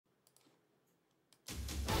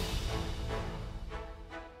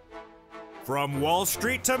From Wall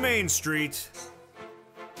Street to Main Street,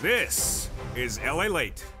 this is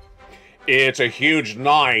LALATE. It's a huge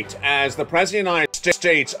night as the President of the United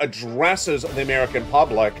States addresses the American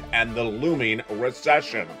public and the looming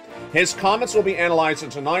recession. His comments will be analyzed in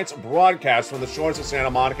tonight's broadcast from the shores of Santa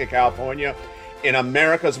Monica, California, in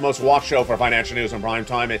America's most watched show for financial news in prime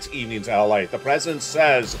time. It's Evenings LA. The president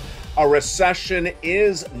says a recession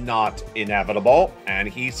is not inevitable, and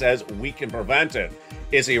he says we can prevent it.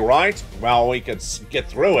 Is he right? Well, we could get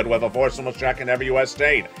through it with a forced stimulus check in every U.S.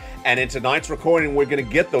 state. And in tonight's recording, we're going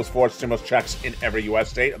to get those forced stimulus checks in every U.S.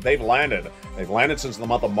 state. They've landed. They've landed since the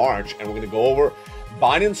month of March, and we're going to go over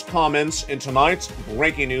Biden's comments in tonight's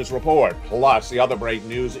breaking news report. Plus, the other breaking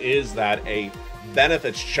news is that a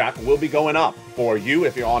benefits check will be going up for you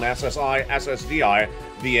if you're on SSI, SSDI,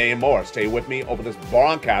 VA, and more. Stay with me over this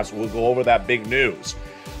broadcast. We'll go over that big news.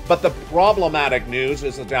 But the problematic news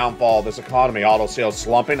is the downfall of this economy. Auto sales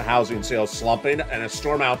slumping, housing sales slumping, and a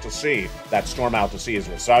storm out to sea. That storm out to sea is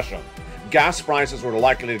recession. Gas prices were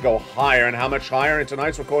likely to go higher, and how much higher? In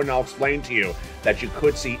tonight's recording, I'll explain to you that you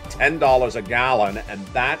could see $10 a gallon, and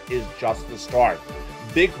that is just the start.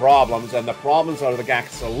 Big problems, and the problems of the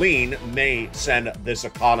gasoline may send this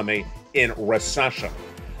economy in recession.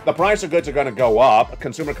 The price of goods are going to go up,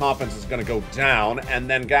 consumer confidence is going to go down, and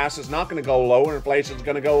then gas is not going to go lower, inflation is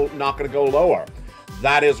not going to go lower.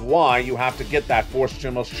 That is why you have to get that forced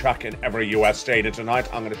stimulus check in every U.S. state, and tonight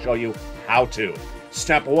I'm going to show you how to.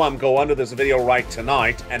 Step 1, go under this video right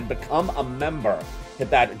tonight and become a member. Hit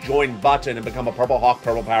that join button and become a Purple Hawk,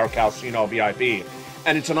 Purple Power Casino VIP.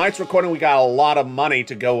 And in tonight's recording, we got a lot of money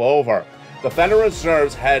to go over. The Federal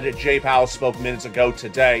Reserve's head, Jay Powell, spoke minutes ago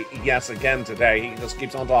today. Yes, again today. He just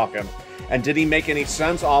keeps on talking. And did he make any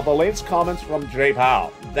sense? All the latest comments from Jay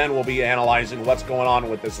Powell. Then we'll be analyzing what's going on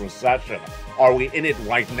with this recession. Are we in it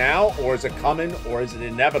right now, or is it coming, or is it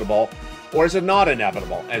inevitable, or is it not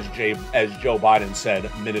inevitable, as Joe Biden said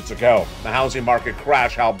minutes ago? The housing market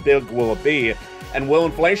crash, how big will it be? And will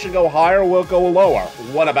inflation go higher or will it go lower?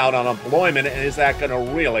 What about unemployment, and is that going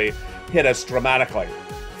to really hit us dramatically?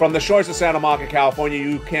 From the shores of Santa Monica, California,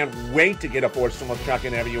 you can't wait to get a forced stimulus check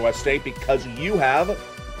in every U.S. state because you have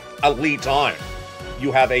a lead time.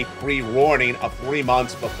 You have a pre-warning of 3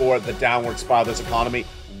 months before the downward spiral of this economy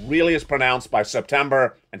really is pronounced by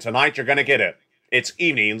September, and tonight you're going to get it. It's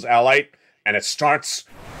Evenings LA, and it starts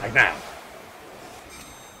right now.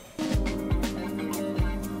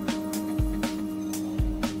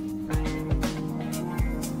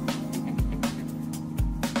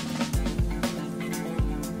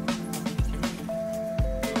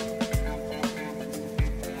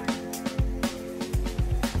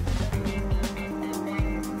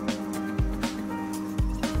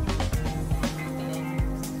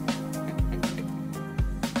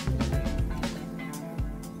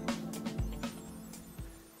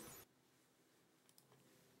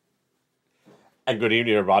 And good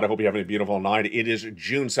evening, everybody. I hope you're having a beautiful night. It is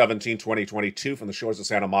June 17, 2022, from the shores of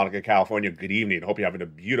Santa Monica, California. Good evening. Hope you're having a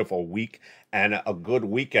beautiful week, and a good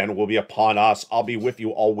weekend will be upon us. I'll be with you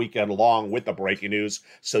all weekend long with the breaking news,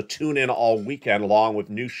 so tune in all weekend long with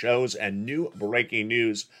new shows and new breaking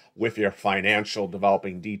news with your financial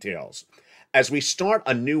developing details. As we start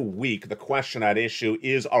a new week, the question at issue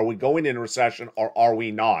is, are we going into recession or are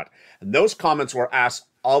we not? And those comments were asked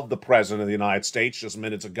of the President of the United States just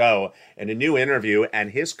minutes ago in a new interview,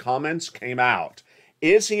 and his comments came out.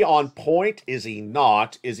 Is he on point? Is he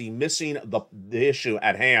not? Is he missing the issue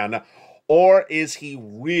at hand? Or is he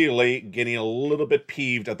really getting a little bit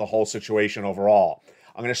peeved at the whole situation overall?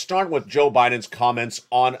 I'm going to start with Joe Biden's comments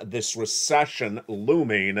on this recession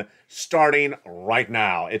looming, starting right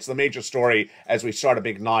now. It's the major story as we start a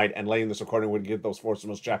big night, and laying this recording, we're going to get those forced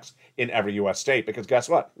stimulus checks in every U.S. state, because guess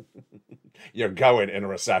what? You're going in a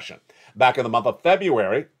recession. Back in the month of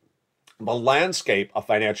February, the landscape of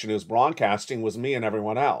financial news broadcasting was me and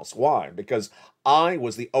everyone else. Why? Because I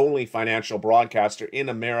was the only financial broadcaster in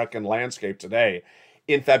American landscape today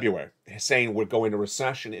in February saying we're going to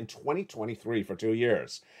recession in 2023 for 2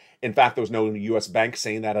 years. In fact, there was no U.S. bank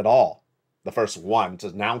saying that at all. The first one to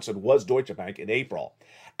announce it was Deutsche Bank in April.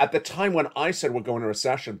 At the time when I said we're going to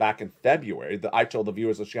recession back in February, I told the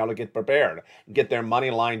viewers that you ought to get prepared, get their money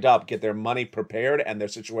lined up, get their money prepared, and their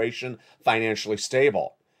situation financially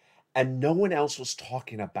stable. And no one else was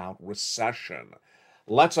talking about recession.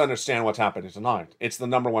 Let's understand what's happening tonight. It's the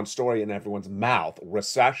number one story in everyone's mouth,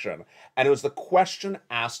 recession. And it was the question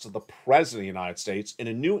asked to the President of the United States in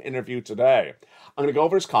a new interview today. I'm going to go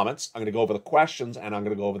over his comments, I'm going to go over the questions, and I'm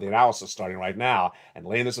going to go over the analysis starting right now. And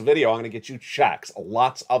later in this video, I'm going to get you checks,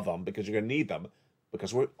 lots of them, because you're going to need them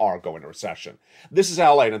because we are going to recession. This is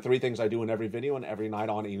LALATE, and 3 things I do in every video and every night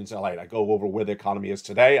on Evenings LALATE. I go over where the economy is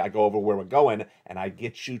today, I go over where we're going, and I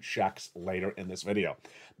get you checks later in this video.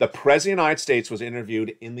 The President of the United States was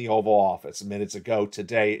interviewed in the Oval Office minutes ago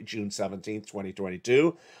today, June 17th,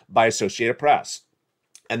 2022, by Associated Press.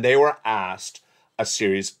 And he was asked a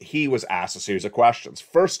series of questions.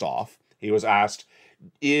 First off, he was asked,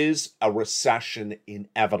 is a recession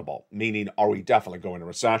inevitable? Meaning, are we definitely going to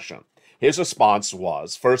recession? His response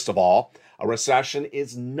was, first of all, a recession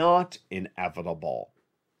is not inevitable.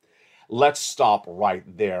 Let's stop right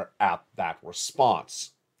there at that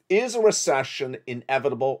response. Is a recession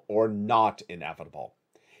inevitable or not inevitable?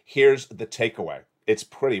 Here's the takeaway. It's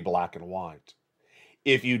pretty black and white.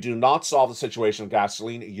 If you do not solve the situation with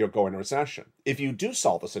gasoline, you're going to recession. If you do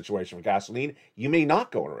solve the situation with gasoline, you may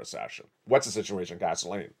not go into recession. What's the situation with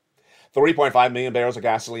gasoline? 3.5 million barrels of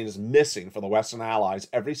gasoline is missing from the Western Allies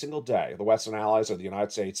every single day. The Western Allies are the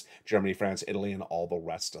United States, Germany, France, Italy, and all the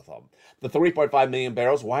rest of them. The 3.5 million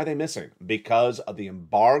barrels, why are they missing? Because of the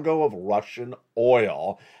embargo of Russian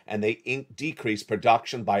oil, and they decreased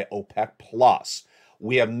production by OPEC+.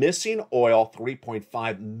 We have missing oil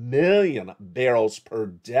 3.5 million barrels per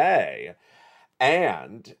day.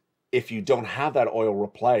 And if you don't have that oil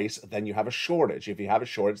replaced, then you have a shortage. If you have a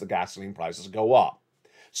shortage, the gasoline prices go up.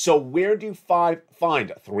 So where do you find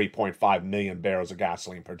 3.5 million barrels of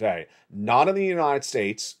gasoline per day? Not in the United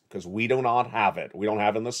States, because we do not have it. We don't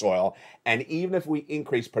have it in the soil. And even if we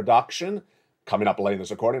increase production, coming up later in this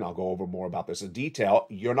recording, I'll go over more about this in detail,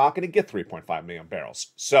 you're not going to get 3.5 million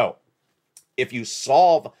barrels. So if you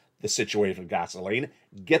solve the situation with gasoline,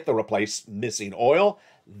 get the replaced missing oil,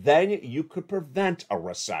 then you could prevent a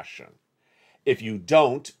recession. If you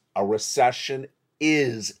don't, a recession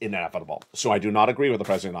is inevitable. So I do not agree with the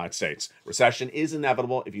President of the United States. Recession is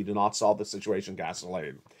inevitable if you do not solve the situation with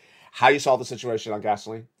gasoline. How you solve the situation on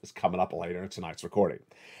gasoline is coming up later in tonight's recording.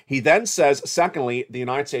 He then says, secondly, the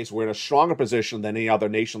United States, we're in a stronger position than any other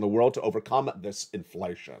nation in the world to overcome this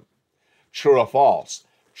inflation. True or false?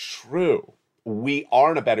 True. We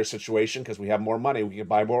are in a better situation because we have more money. We can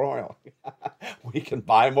buy more oil. We can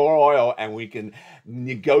buy more oil, and we can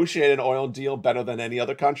negotiate an oil deal better than any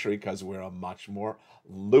other country because we're a much more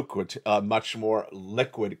liquid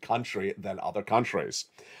country than other countries.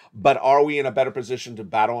 But are we in a better position to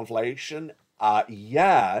battle inflation?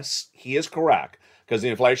 Yes, he is correct. Because the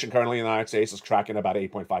inflation currently in the United States is tracking about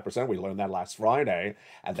 8.5%. We learned that last Friday.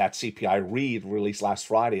 And that CPI read released last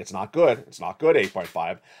Friday. It's not good. It's not good,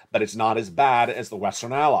 8.5. But it's not as bad as the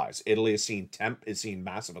Western Allies. Italy is seeing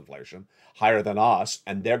massive inflation, higher than us.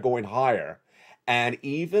 And they're going higher. And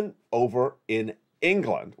even over in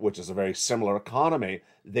England, which is a very similar economy,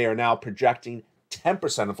 they are now projecting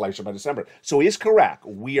 10% inflation by December. So he's correct.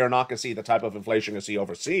 We are not going to see the type of inflation you see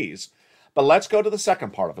overseas. But let's go to the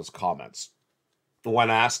second part of his comments.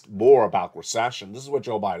 When asked more about recession, this is what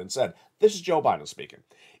Joe Biden said. This is Joe Biden speaking.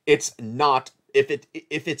 It's not, if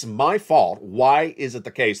it's my fault, why is it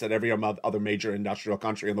the case that every other major industrial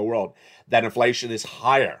country in the world, that inflation is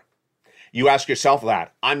higher? You ask yourself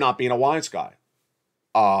that. I'm not being a wise guy.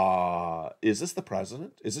 Is this the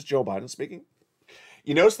president? Is this Joe Biden speaking?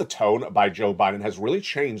 You notice the tone by Joe Biden has really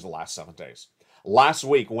changed the last 7 days. Last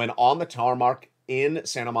week, when on the tarmac in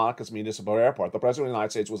Santa Monica's Municipal Airport, the President of the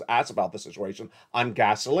United States was asked about the situation on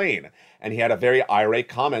gasoline. And he had a very irate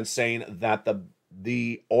comment saying that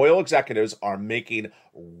the oil executives are making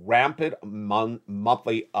rampant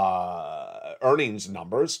monthly earnings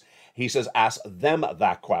numbers. He says, ask them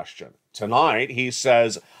that question. Tonight, he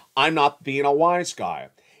says, I'm not being a wise guy.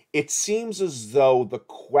 It seems as though the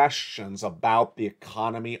questions about the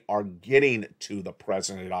economy are getting to the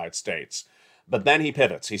President of the United States. But then he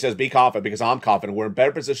pivots. He says, be confident, because I'm confident. We're in a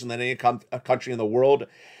better position than any country in the world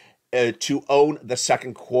to own the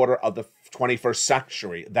second quarter of the 21st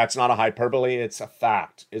century. That's not a hyperbole. It's a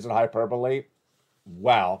fact. Is it hyperbole?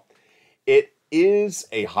 Well, it is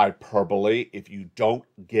a hyperbole if you don't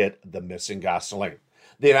get the missing gasoline.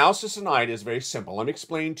 The analysis tonight is very simple. Let me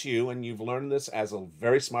explain to you, and you've learned this as a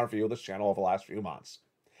very smart viewer of this channel over the last few months.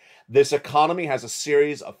 This economy has a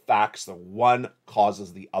series of facts that one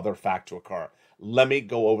causes the other fact to occur. Let me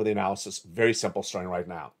go over the analysis. Very simple, starting right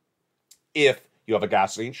now. If you have a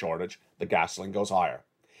gasoline shortage, the gasoline goes higher.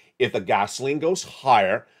 If the gasoline goes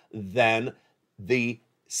higher, then the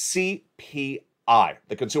CPI,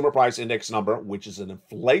 the Consumer Price Index number, which is an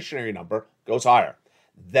inflationary number, goes higher.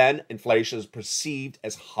 Then inflation is perceived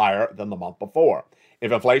as higher than the month before.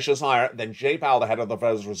 If inflation is higher, then Jay Powell, the head of the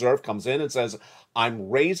Federal Reserve, comes in and says, I'm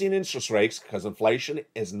raising interest rates because inflation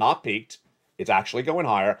is not peaked. It's actually going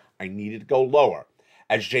higher. I need it to go lower.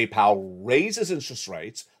 As Jay Powell raises interest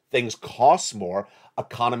rates, things cost more,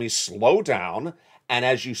 economies slow down, and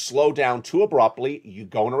as you slow down too abruptly, you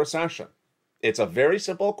go in a recession. It's a very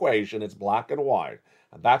simple equation. It's black and white.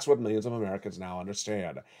 And that's what millions of Americans now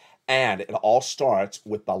understand. And it all starts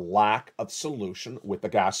with the lack of solution with the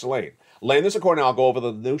gasoline. Laying this according, I'll go over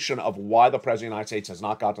the notion of why the President of the United States has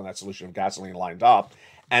not gotten that solution of gasoline lined up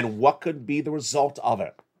and what could be the result of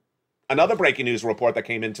it. Another breaking news report that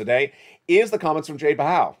came in today is the comments from Jay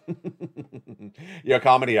Powell, your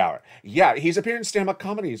comedy hour. Yeah, he's appearing in stand-up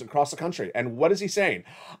comedies across the country. And what is he saying?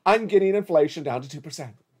 I'm getting inflation down to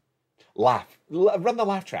 2%. Laugh. Run the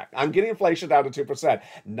laugh track. I'm getting inflation down to 2%.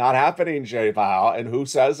 Not happening, Jay Powell. And who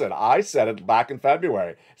says it? I said it back in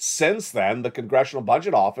February. Since then, the Congressional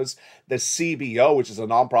Budget Office, the CBO, which is a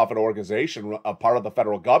nonprofit organization, a part of the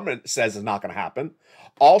federal government, says it's not going to happen.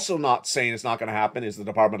 Also not saying it's not going to happen is the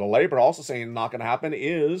Department of Labor. Also saying it's not going to happen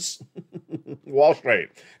is Wall Street.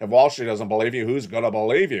 If Wall Street doesn't believe you, who's going to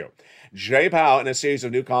believe you? Jay Powell, in a series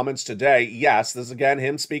of new comments today, yes, this is again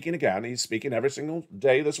him speaking again. He's speaking every single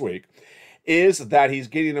day this week, is that he's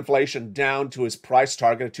getting inflation down to his price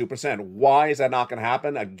target of 2%. Why is that not going to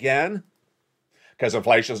happen? Again, because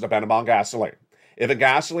inflation is dependent on gasoline. If the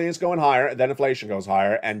gasoline is going higher, then inflation goes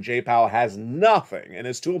higher, and Jay Powell has nothing in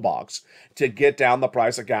his toolbox to get down the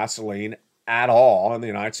price of gasoline at all in the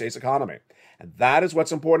United States economy. And that is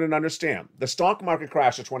what's important to understand. The stock market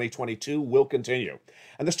crash of 2022 will continue.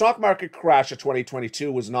 And the stock market crash of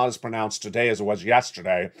 2022 was not as pronounced today as it was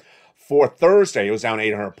yesterday. For Thursday, it was down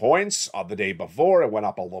 800 points. The day before, it went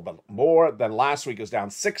up a little bit more. Then last week, it was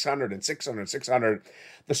down 600 and 600 and 600.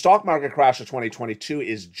 The stock market crash of 2022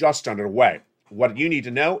 is just underway. What you need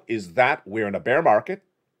to know is that we're in a bear market.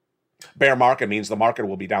 Bear market means the market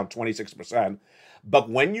will be down 26%. But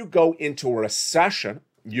when you go into a recession,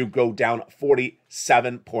 you go down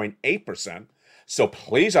 47.8%. So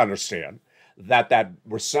please understand that that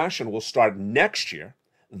recession will start next year.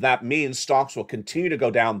 That means stocks will continue to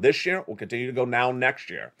go down this year, will continue to go down next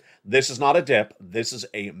year. This is not a dip. This is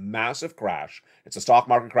a massive crash. It's a stock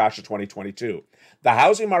market crash of 2022. The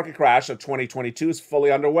housing market crash of 2022 is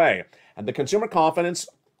fully underway. And the consumer confidence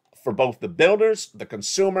for both the builders, the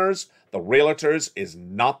consumers, the realtors is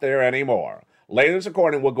not there anymore. Later this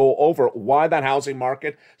recording, we'll go over why that housing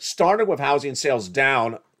market started with housing sales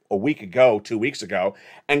down a week ago, 2 weeks ago,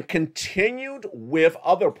 and continued with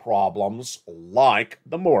other problems like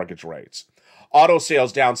the mortgage rates. Auto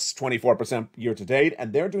sales down 24% year to date,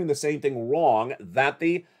 and they're doing the same thing wrong that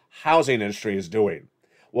the housing industry is doing.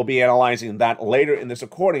 We'll be analyzing that later in this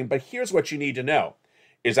recording, but here's what you need to know,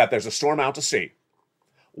 is that there's a storm out to sea.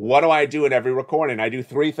 What do I do in every recording? I do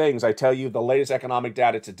three things. I tell you the latest economic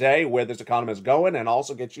data today, where this economy is going, and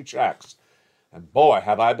also get you checks. And boy,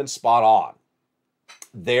 have I been spot on.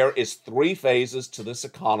 There is three phases to this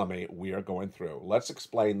economy we are going through. Let's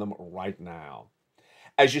explain them right now.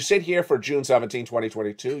 As you sit here for June 17,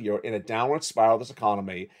 2022, you're in a downward spiral of this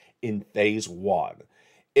economy in phase one.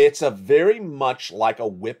 It's a very much like a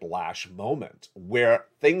whiplash moment where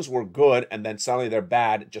things were good and then suddenly they're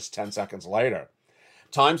bad just 10 seconds later.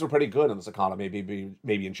 Times were pretty good in this economy,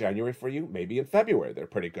 maybe in January for you, maybe in February they're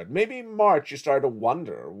pretty good. Maybe in March you started to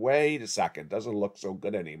wonder, wait a second, doesn't look so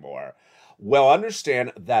good anymore. Well,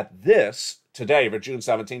 understand that this, today, for June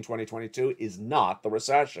 17, 2022, is not the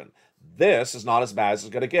recession. This is not as bad as it's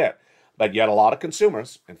going to get. But yet a lot of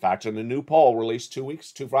consumers, in fact, in a new poll released 2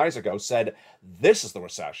 Fridays ago, said this is the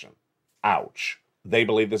recession. Ouch. They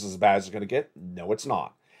believe this is as bad as it's going to get? No, it's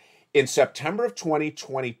not. In September of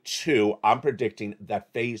 2022, I'm predicting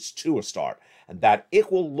that phase two will start, and that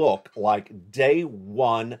it will look like day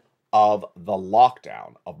one of the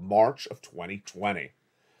lockdown of March of 2020.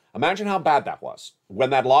 Imagine how bad that was. When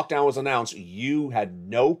that lockdown was announced, you had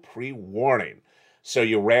no pre-warning. So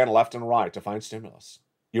you ran left and right to find stimulus.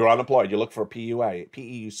 You're unemployed. You look for PUA,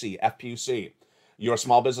 PEUC, FPUC. You're a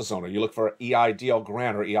small business owner. You look for EIDL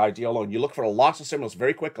grant or EIDL loan. You look for lots of stimulus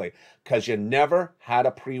very quickly because you never had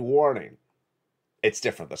a pre-warning. It's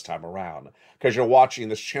different this time around because you're watching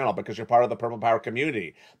this channel, because you're part of the Purple Power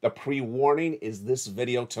community. The pre-warning is this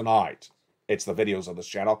video tonight. It's the videos on this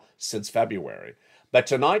channel since February. But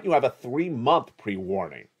tonight you have a 3-month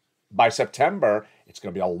pre-warning. By September, it's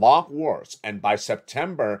going to be a lot worse. And by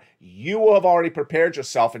September, you will have already prepared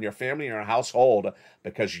yourself and your family and your household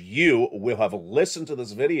because you will have listened to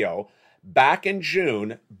this video back in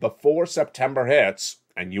June before September hits.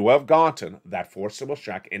 and you have gotten that 4 stimulus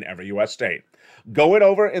check in every U.S. state. Going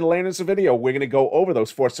over in Lena's video, we're going to go over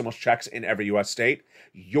those 4 stimulus checks in every U.S. state.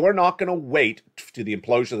 You're not going to wait to the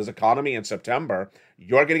implosion of this economy in September.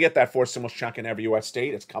 You're going to get that 4 stimulus check in every U.S.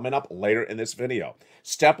 state. It's coming up later in this video.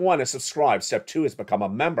 Step 1 is subscribe. Step 2 is become a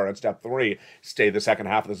member. And step 3, stay the second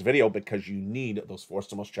half of this video because you need those 4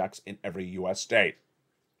 stimulus checks in every U.S. state.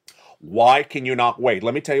 Why can you not wait?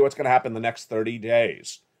 Let me tell you what's going to happen in the next 30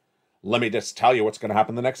 days. Let me just tell you what's going to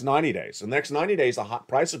happen in the next 90 days. In the next 90 days, the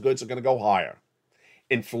price of goods are going to go higher.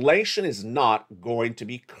 Inflation is not going to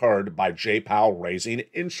be curbed by Jay Powell raising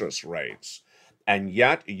interest rates. And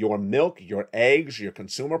yet, your milk, your eggs, your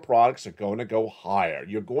consumer products are going to go higher.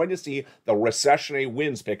 You're going to see the recessionary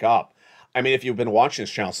winds pick up. I mean, if you've been watching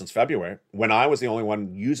this channel since February, when I was the only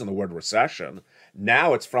one using the word recession,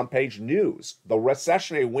 now it's front page news. The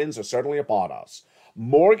recessionary winds are certainly upon us.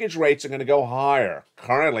 Mortgage rates are going to go higher.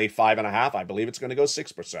 Currently 5.5%. I believe it's going to go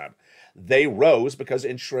 6%. They rose because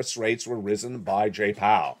interest rates were risen by Jay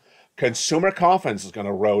Powell. Consumer confidence is going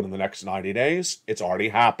to erode in the next 90 days. It's already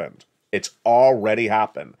happened. It's already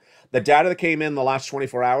happened. The data that came in the last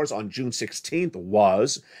 24 hours on June 16th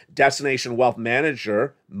was Destination Wealth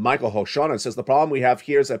Manager Michael Hoshonan says the problem we have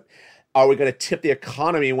here is that are we going to tip the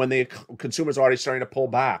economy when the consumer's already starting to pull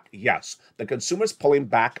back? Yes, the consumer's pulling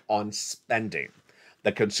back on spending.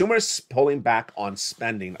 The consumer's pulling back on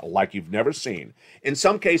spending like you've never seen. In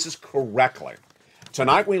some cases, correctly.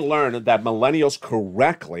 Tonight we learned that millennials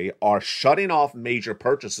correctly are shutting off major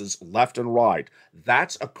purchases left and right.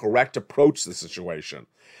 That's a correct approach to the situation.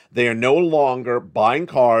 They are no longer buying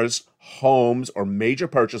cars, homes, or major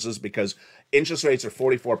purchases because interest rates are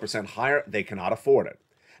 44% higher. They cannot afford it.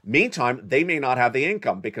 Meantime, they may not have the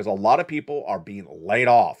income because a lot of people are being laid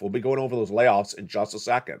off. We'll be going over those layoffs in just a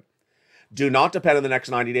second. Do not depend on the next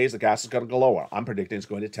 90 days. The gas is going to go lower. I'm predicting it's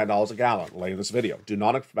going to $10 a gallon later in this video. Do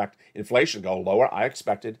not expect inflation to go lower. I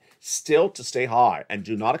expect it still to stay high. And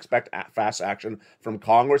do not expect fast action from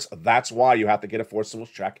Congress. That's why you have to get a 4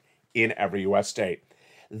 stimulus check in every U.S. state.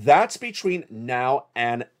 That's between now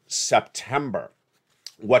and September.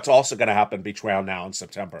 What's also going to happen between now and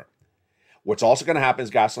September? What's also going to happen is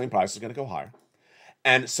gasoline prices are going to go higher.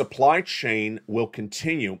 And supply chain will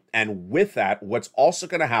continue. And with that, what's also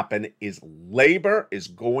going to happen is labor is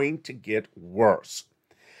going to get worse.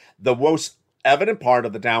 The most evident part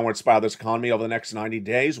of the downward spiral of this economy over the next 90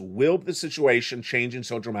 days will be the situation changing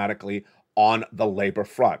so dramatically on the labor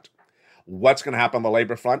front. What's going to happen on the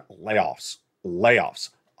labor front? Layoffs,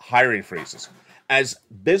 hiring freezes. As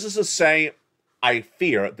businesses say, I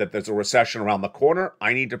fear that there's a recession around the corner.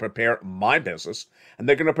 I need to prepare my business. And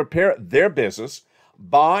they're going to prepare their business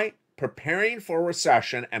by preparing for a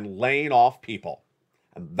recession and laying off people.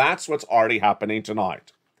 And that's what's already happening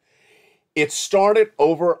tonight. It started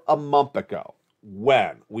over a month ago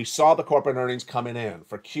when we saw the corporate earnings coming in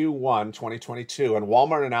for Q1 2022, and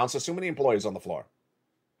Walmart announced there's too many employees on the floor.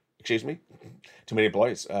 Excuse me? Too many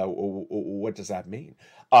employees. What does that mean?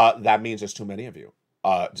 That means there's too many of you.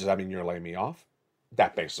 Does that mean you're laying me off?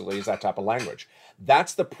 That basically is that type of language.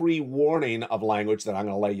 That's the pre-warning of language that I'm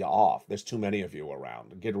going to lay you off. There's too many of you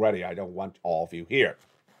around. Get ready. I don't want all of you here.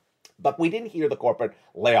 But we didn't hear the corporate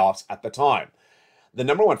layoffs at the time. The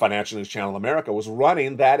number one financial news channel in America was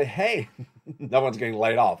running that, hey, no one's getting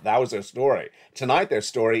laid off. That was their story. Tonight, their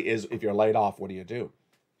story is, if you're laid off, what do you do?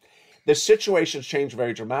 The situation's changed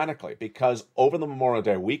very dramatically because over the Memorial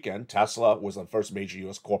Day weekend, Tesla was the first major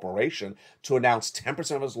U.S. corporation to announce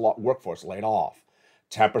 10% of its workforce laid off.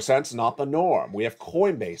 10% is not the norm. We have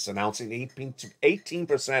Coinbase announcing 18%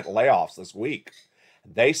 layoffs this week.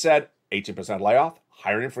 They said 18% layoff,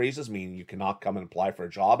 hiring freezes mean you cannot come and apply for a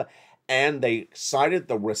job, and they cited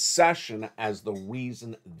the recession as the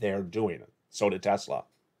reason they're doing it. So did Tesla.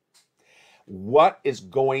 What is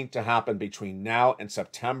going to happen between now and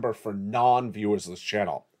September for non-viewers of this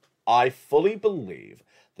channel? I fully believe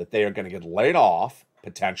that they are going to get laid off,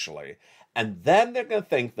 potentially, and then they're going to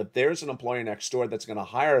think that there's an employer next door that's going to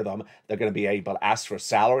hire them. They're going to be able to ask for a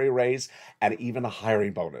salary raise and even a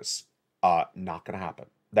hiring bonus. Not going to happen.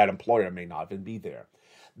 That employer may not even be there.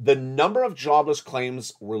 The number of jobless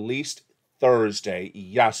claims released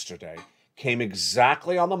yesterday, came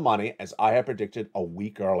exactly on the money as I had predicted a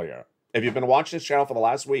week earlier. If you've been watching this channel for the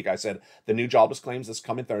last week, I said the new jobless claims this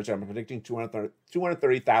coming Thursday, I'm predicting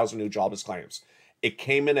 230,000 new jobless claims. It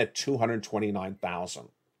came in at 229,000.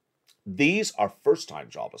 These are first-time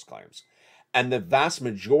jobless claims. And the vast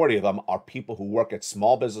majority of them are people who work at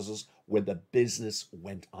small businesses where the business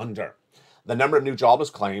went under. The number of new jobless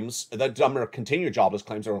claims, the number of continued jobless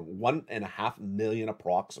claims are 1.5 million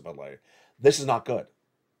approximately. This is not good.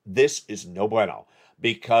 This is no bueno,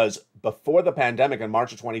 because before the pandemic in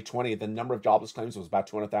March of 2020, the number of jobless claims was about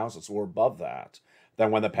 200,000. So we're above that. Then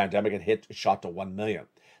when the pandemic had hit, it shot to 1 million.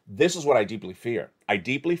 This is what I deeply fear. I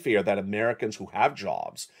deeply fear that Americans who have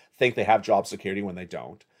jobs think they have job security when they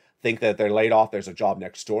don't, think that they're laid off, there's a job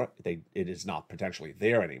next door, it is not potentially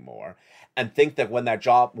there anymore, and think that when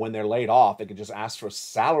they're laid off, they can just ask for a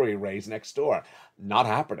salary raise next door. Not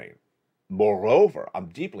happening. Moreover, I'm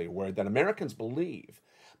deeply worried that Americans believe,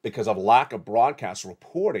 because of lack of broadcast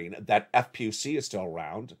reporting, that FPUC is still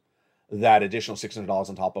around, that additional $600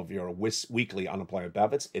 on top of your weekly unemployment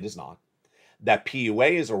benefits. It is not. That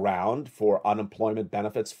PUA is around for unemployment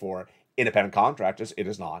benefits for independent contractors. It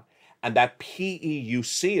is not. And that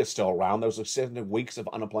PEUC is still around. Those extended weeks of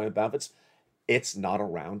unemployment benefits. It's not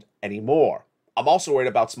around anymore. I'm also worried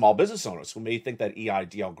about small business owners who may think that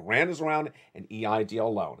EIDL grant is around and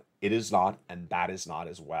EIDL loan. It is not, and that is not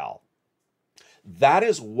as well. That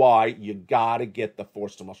is why you got to get the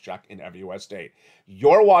forced stimulus check in every U.S. state.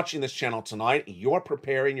 You're watching this channel tonight. You're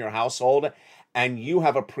preparing your household, and you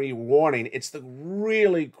have a pre-warning. It's the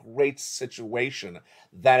really great situation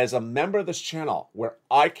that as a member of this channel, where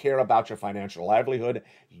I care about your financial livelihood,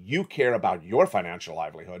 you care about your financial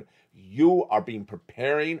livelihood, you are being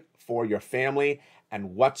preparing for your family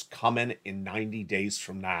and what's coming in 90 days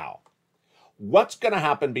from now. What's going to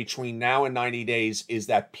happen between now and 90 days is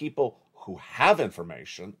that people who have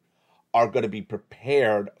information are going to be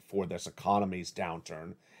prepared for this economy's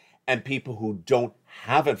downturn, and people who don't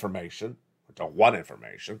have information, or don't want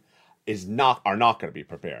information, are not going to be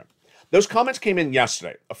prepared. Those comments came in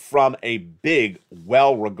yesterday from a big,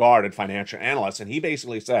 well-regarded financial analyst, and he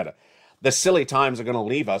basically said, the silly times are going to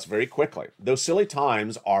leave us very quickly. Those silly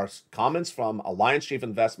times are comments from Alliance Chief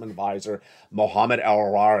Investment Advisor Mohammed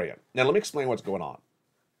El-Ararian. Now, let me explain what's going on.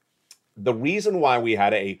 The reason why we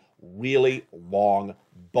had a really long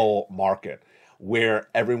bull market where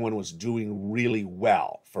everyone was doing really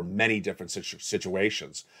well for many different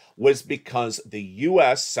situations was because the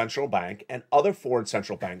U.S. central bank and other foreign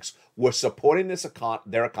central banks were supporting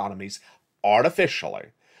their economies artificially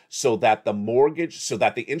so that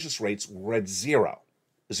the interest rates were at zero.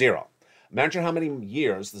 Imagine how many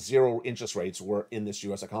years the zero interest rates were in this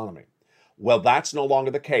U.S. economy. Well, that's no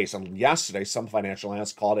longer the case. And yesterday, some financial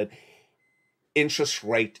analysts called it Interest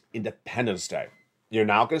Rate Independence Day. You're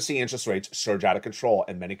now going to see interest rates surge out of control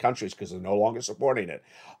in many countries because they're no longer supporting it.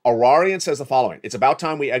 Ararian says the following: it's about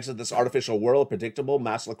time we exit this artificial world of predictable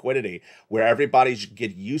mass liquidity where everybody should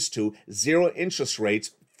get used to zero interest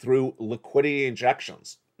rates through liquidity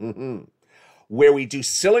injections. Where we do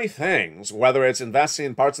silly things, whether it's investing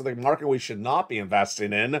in parts of the market we should not be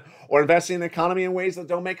investing in, or investing in the economy in ways that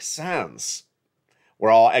don't make sense. We're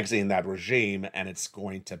all exiting that regime, and it's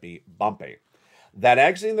going to be bumpy. That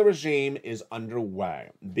exiting the regime is underway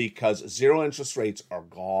because zero interest rates are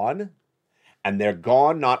gone, and they're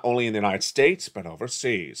gone not only in the United States, but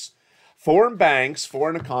overseas. Foreign banks,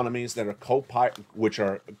 foreign economies that are which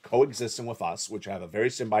are coexisting with us, which have a very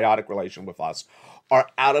symbiotic relation with us, are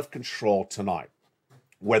out of control tonight.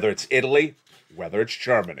 Whether it's Italy, whether it's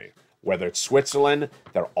Germany, whether it's Switzerland,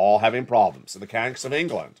 they're all having problems. In the case of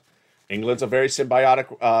England's a very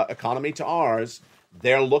symbiotic economy to ours.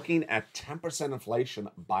 They're looking at 10% inflation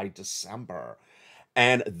by December.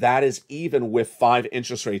 And that is even with 5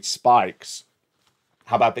 interest rate spikes.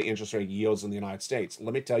 How about the interest rate yields in the United States?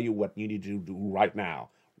 Let me tell you what you need to do right now,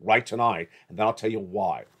 right tonight, and then I'll tell you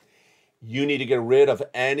why. You need to get rid of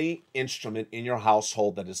any instrument in your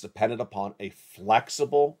household that is dependent upon a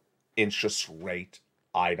flexible interest rate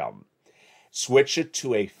item. Switch it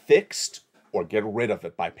to a fixed or get rid of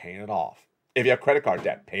it by paying it off. If you have credit card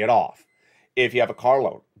debt, pay it off. If you have a car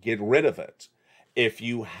loan, get rid of it. If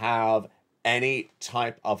you have any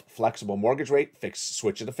type of flexible mortgage rate,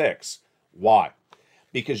 switch it to fix. Why?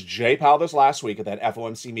 Because Jay Powell this last week at that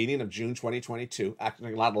FOMC meeting of June 2022,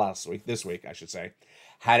 actually not last week, this week I should say,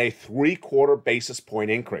 had a 3/4 basis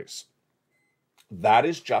point increase. That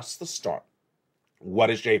is just the start. What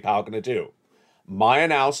is Jay Powell going to do? My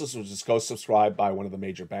analysis, which is co-subscribed by one of the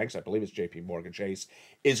major banks, I believe it's JP Morgan Chase,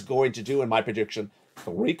 is going to do, in my prediction,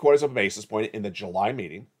 3/4 of a basis point in the July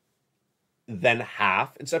meeting, then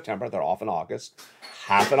half in September, they're off in August,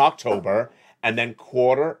 half in October, and then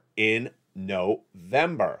quarter in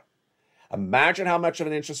November. Imagine how much of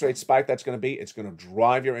an interest rate spike that's going to be. It's going to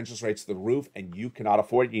drive your interest rates to the roof, and you cannot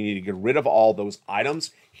afford it. You need to get rid of all those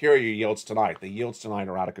items. Here are your yields tonight. The yields tonight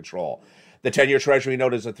are out of control. The 10-year Treasury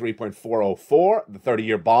note is at 3.404. The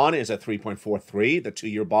 30-year bond is at 3.43. The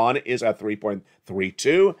 2-year bond is at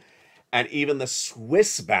 3.32. And even the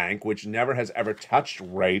Swiss bank, which never has ever touched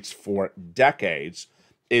rates for decades,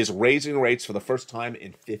 is raising rates for the first time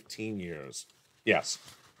in 15 years. Yes.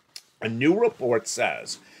 A new report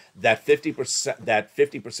says that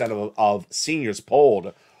 50% of seniors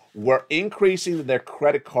polled were increasing their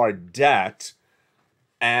credit card debt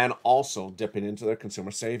and also dipping into their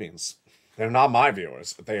consumer savings. They're not my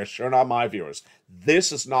viewers. They are sure not my viewers.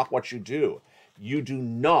 This is not what you do. You do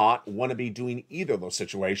not want to be doing either of those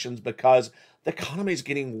situations because the economy is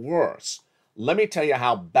getting worse. Let me tell you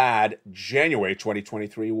how bad January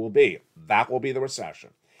 2023 will be. That will be the recession.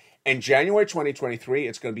 In January 2023,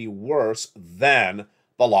 it's going to be worse than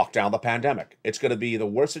the lockdown, the pandemic. It's going to be the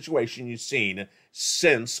worst situation you've seen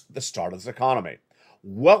since the start of this economy.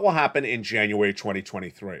 What will happen in January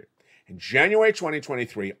 2023? In January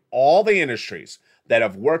 2023, all the industries that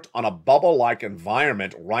have worked on a bubble-like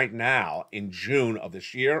environment right now in June of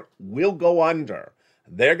this year will go under.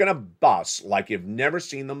 They're going to bust like you've never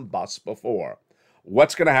seen them bust before.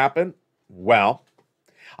 What's going to happen? Well,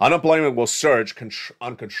 unemployment will surge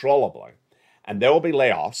uncontrollably, and there will be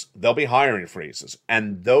layoffs, there'll be hiring freezes,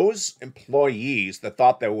 and those employees that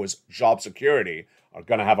thought there was job security are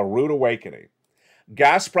going to have a rude awakening.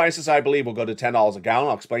 Gas prices, I believe, will go to $10 a gallon.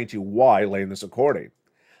 I'll explain to you why later in this recording.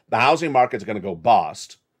 The housing market is going to go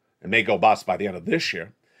bust. It may go bust by the end of this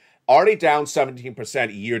year. Already down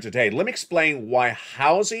 17% year to date. Let me explain why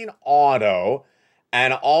housing, auto,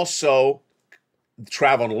 and also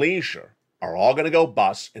travel and leisure are all going to go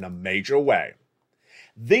bust in a major way.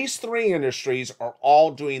 These three industries are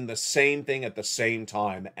all doing the same thing at the same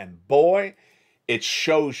time. And boy, it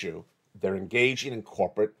shows you they're engaging in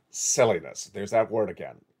corporate silliness. There's that word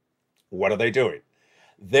again. What are they doing?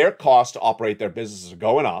 Their costs to operate their businesses are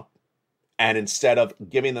going up. And instead of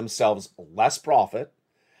giving themselves less profit,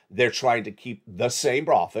 they're trying to keep the same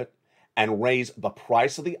profit and raise the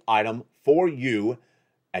price of the item for you,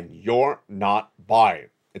 and you're not buying.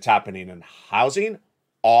 It's happening in housing,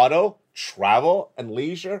 auto, travel and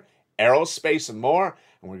leisure, aerospace, and more.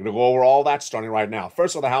 And we're going to go over all that starting right now.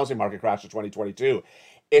 First of all, the housing market crash of 2022.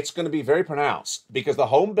 It's going to be very pronounced because the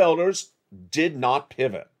home builders did not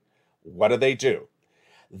pivot. What did they do?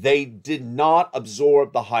 They did not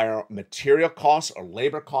absorb the higher material costs or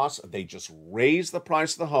labor costs. They just raised the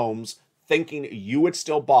price of the homes thinking you would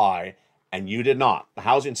still buy, and you did not. The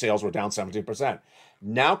housing sales were down 17%.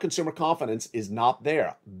 Now consumer confidence is not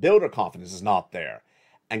there. Builder confidence is not there.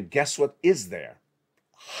 And guess what is there?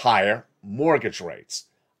 Higher mortgage rates.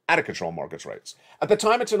 Out of control mortgage rates. At the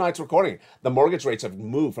time of tonight's recording, the mortgage rates have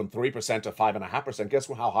moved from 3% to 5.5%. Guess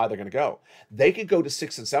how high they're going to go? They could go to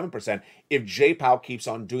 6 and 7% if Jay Powell keeps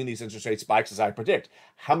on doing these interest rate spikes as I predict.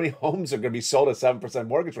 How many homes are going to be sold at 7%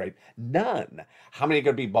 mortgage rate? None. How many are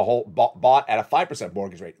going to be bought at a 5%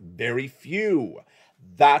 mortgage rate? Very few.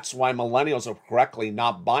 That's why millennials are correctly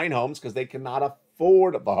not buying homes, because they cannot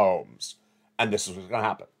afford the homes. And this is what's going to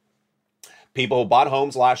happen. People who bought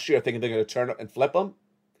homes last year thinking they're going to turn it and flip them,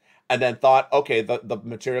 and then thought, okay, the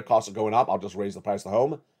material costs are going up, I'll just raise the price of the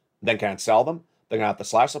home, then can't sell them. They're going to have to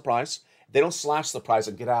slash the price. If they don't slash the price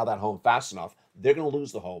and get out of that home fast enough, they're going to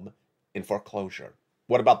lose the home in foreclosure.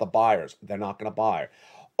 What about the buyers? They're not going to buy.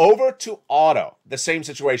 Over to auto, the same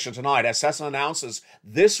situation tonight. As Tesla announces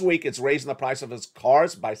this week it's raising the price of its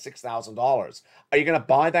cars by $6,000. Are you going to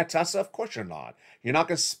buy that Tesla? Of course you're not. You're not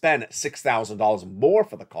going to spend $6,000 more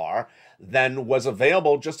for the car than was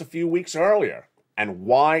available just a few weeks earlier. And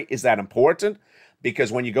why is that important?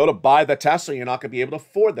 Because when you go to buy the Tesla, you're not going to be able to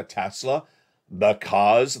afford the Tesla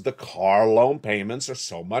because the car loan payments are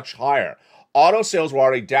so much higher. Auto sales were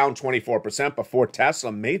already down 24% before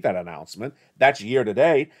Tesla made that announcement. That's year to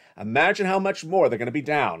date. Imagine how much more they're going to be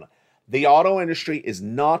down. The auto industry is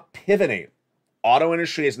not pivoting. Auto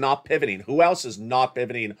industry is not pivoting. Who else is not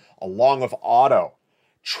pivoting along with auto?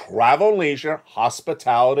 Travel and leisure,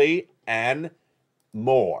 hospitality, and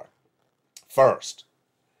more. First,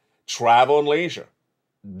 travel and leisure.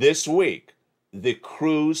 This week, the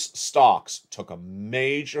cruise stocks took a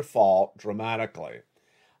major fall dramatically.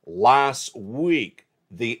 Last week,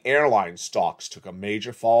 the airline stocks took a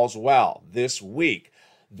major fall as well. This week,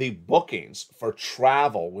 the bookings for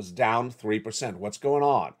travel was down 3%. What's going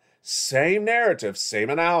on? Same narrative, same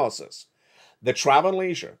analysis. The travel and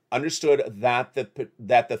leisure understood that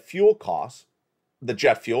the fuel costs, the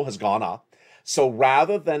jet fuel, has gone up. So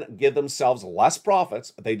rather than give themselves less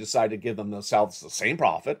profits, they decided to give themselves the same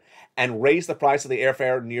profit and raise the price of the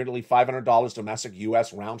airfare nearly $500 domestic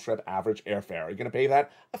U.S. round-trip average airfare. Are you going to pay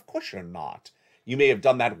that? Of course you're not. You may have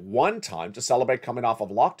done that one time to celebrate coming off of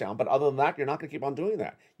lockdown, but other than that, you're not going to keep on doing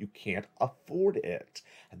that. You can't afford it.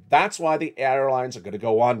 And that's why the airlines are going to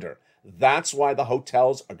go under. That's why the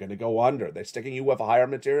hotels are going to go under. They're sticking you with a higher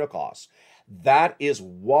material cost. That is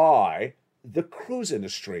why the cruise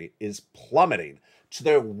industry is plummeting to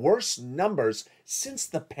their worst numbers since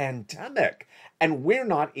the pandemic. And we're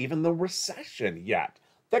not even the recession yet.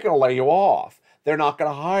 They're going to lay you off. They're not going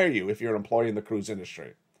to hire you if you're an employee in the cruise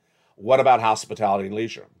industry. What about hospitality and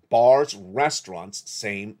leisure? Bars, restaurants,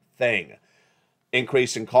 same thing.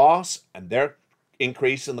 Increase in costs, and they're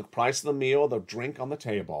increasing the price of the meal, the drink on the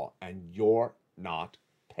table, and you're not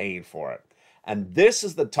paying for it. And this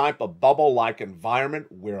is the type of bubble-like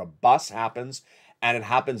environment where a bust happens, and it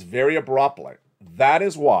happens very abruptly. That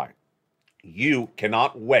is why you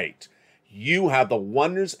cannot wait. You have the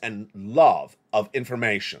wonders and love of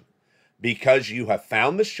information because you have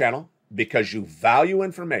found this channel, because you value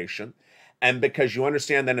information, and because you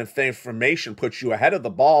understand that if information puts you ahead of the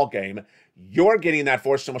ball game, you're getting that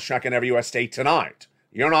forced stimulus check in every U.S. state tonight.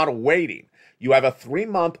 You're not waiting. You have a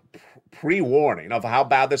 3-month pre-warning of how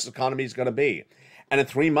bad this economy is going to be. And in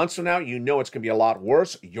 3 months from now, you know it's going to be a lot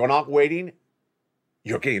worse. You're not waiting.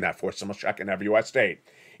 You're getting that forced stimulus check in every U.S. state.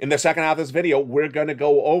 In the second half of this video, we're going to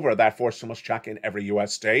go over that forced stimulus check in every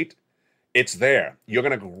U.S. state. It's there. You're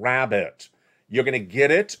going to grab it. You're going to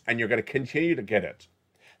get it, and you're going to continue to get it.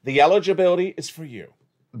 The eligibility is for you.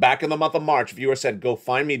 Back in the month of March, viewers said, go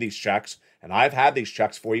find me these checks, and I've had these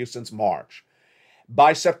checks for you since March.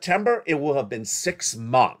 By September, it will have been 6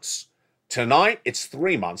 months. Tonight, it's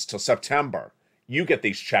 3 months till September. You get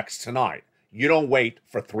these checks tonight. You don't wait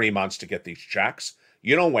for 3 months to get these checks.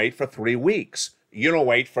 You don't wait for 3 weeks. You don't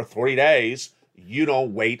wait for 3 days. You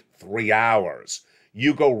don't wait 3 hours.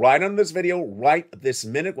 You go right on this video right this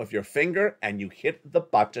minute with your finger and you hit the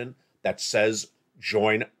button that says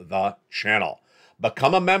join the channel.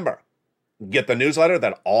 Become a member. Get the newsletter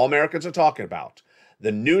that all Americans are talking about.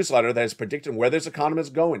 The newsletter that is predicting where this economy is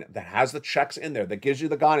going, that has the checks in there, that gives you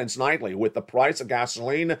the guidance nightly with the price of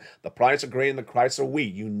gasoline, the price of grain, the price of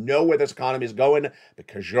wheat. You know where this economy is going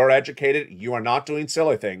because you're educated. You are not doing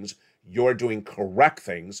silly things. You're doing correct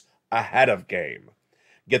things ahead of game.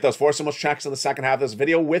 Get those forced stimulus checks in the second half of this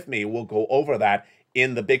video with me. We'll go over that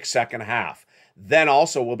in the big second half. Then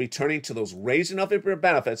also we'll be turning to those raising of your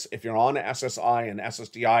benefits. If you're on SSI and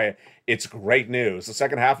SSDI, it's great news. The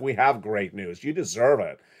second half, we have great news. You deserve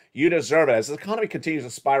it. You deserve it. As the economy continues to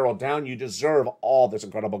spiral down, you deserve all this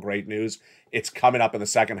incredible great news. It's coming up in the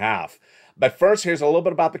second half. But first, here's a little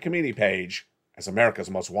bit about the community page. As America's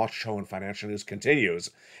most watched show in financial news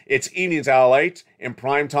continues. It's Evenings at LALATE in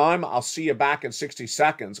prime time. I'll see you back in 60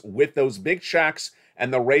 seconds with those big checks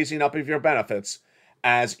and the raising up of your benefits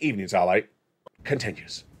as Evenings at LALATE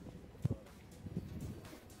continues.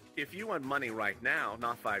 If you want money right now,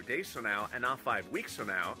 not 5 days from now, and not 5 weeks from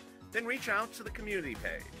now, then reach out to the community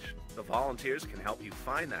page. The volunteers can help you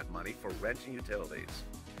find that money for rent and utilities.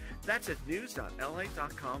 That's at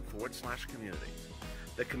news.lalate.com/community.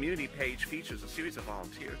 The community page features a series of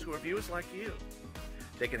volunteers who are viewers like you.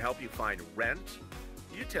 They can help you find rent,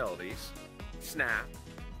 utilities, SNAP,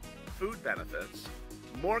 food benefits,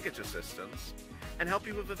 mortgage assistance, and help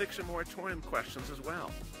you with eviction moratorium questions as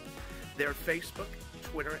well. Their Facebook,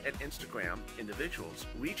 Twitter, and Instagram individuals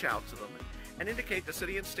reach out to them and indicate the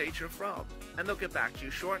city and state you're from, and they'll get back to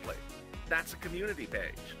you shortly. That's a community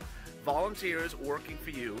page. Volunteers working for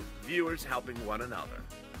you, viewers helping one another.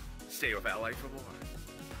 Stay with LA for more.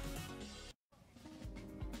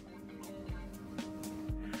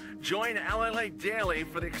 Join LALATE daily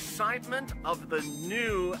for the excitement of the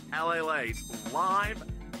new LALATE live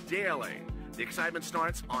daily. The excitement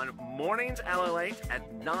starts on mornings LALATE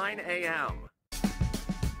at 9 a.m.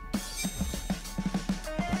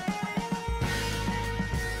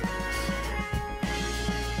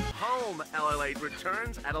 Home LALATE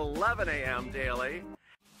returns at 11 a.m. daily.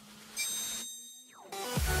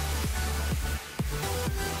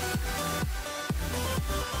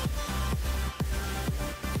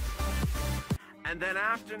 And then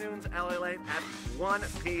afternoons LALATE at 1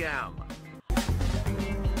 p.m.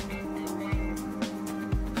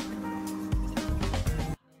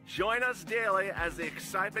 Join us daily as the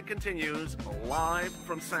excitement continues live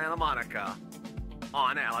from Santa Monica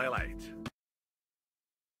on LALATE.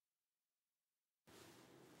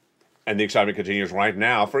 And the excitement continues right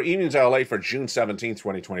now for Evenings at LA for June 17th,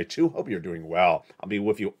 2022. Hope you're doing well. I'll be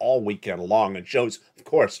with you all weekend long, and shows, of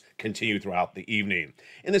course, continue throughout the evening.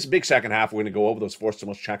 In this big second half, we're going to go over those forced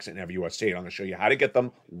stimulus checks in every U.S. state. I'm going to show you how to get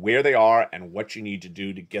them, where they are, and what you need to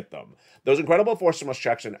do to get them. Those incredible forced stimulus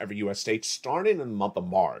checks in every U.S. state started in the month of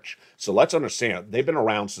March. So let's understand, they've been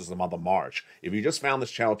around since the month of March. If you just found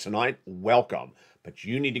this channel tonight, welcome. But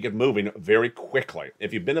you need to get moving very quickly.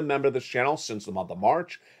 If you've been a member of this channel since the month of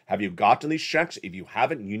March, have you gotten these checks? If you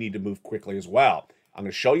haven't, you need to move quickly as well. I'm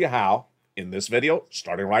going to show you how in this video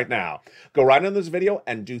starting right now. Go right in this video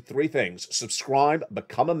and do 3 things. Subscribe,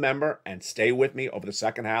 become a member, and stay with me over the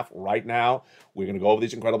second half. Right now, we're going to go over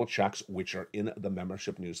these incredible checks, which are in the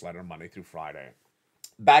membership newsletter Monday through Friday.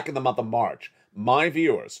 Back in the month of March, my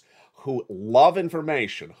viewers who love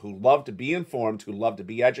information, who love to be informed, who love to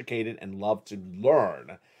be educated, and love to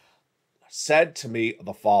learn, said to me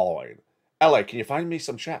the following: LA, can you find me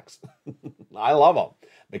some checks? I love them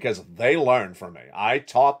because they learned from me. I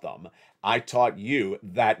taught them. I taught you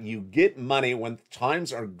that you get money when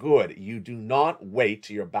times are good. You do not wait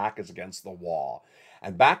till your back is against the wall.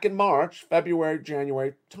 And back in March, February,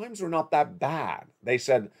 January, times were not that bad. They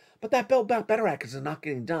said, but that Build Back Better Act is not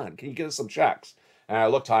getting done. Can you get us some checks? And I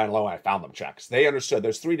looked high and low and I found them checks. They understood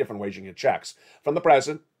there's 3 different ways you can get checks: from the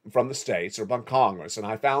president, from the states, or from Congress. And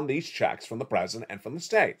I found these checks from the president and from the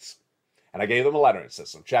states. And I gave them a lettering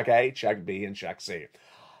system: check A, check B, and check C.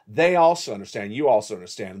 They also understand, you also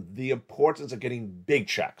understand, the importance of getting big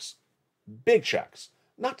checks. Big checks,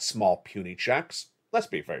 not small, puny checks. Let's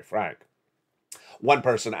be very frank. One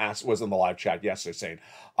person was in the live chat yesterday saying,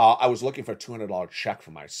 I was looking for a $200 check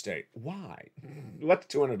from my state. Why? What's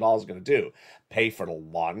 $200 going to do? Pay for the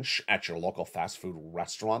lunch at your local fast food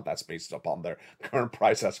restaurant that's based upon their current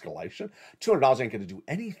price escalation? $200 ain't going to do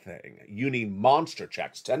anything. You need monster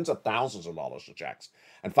checks, tens of thousands of dollars of checks.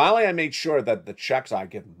 And finally, I made sure that the checks I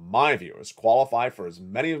give my viewers qualify for as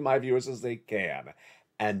many of my viewers as they can.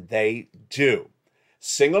 And they do.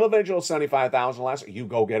 Single individual, $75,000 less, you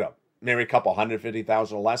go get them. Married couple,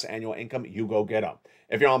 $150,000 or less annual income, you go get them.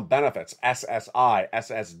 If you're on benefits, SSI,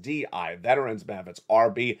 SSDI, veterans benefits,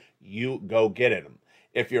 RB, you go get them.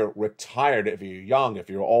 If you're retired, if you're young, if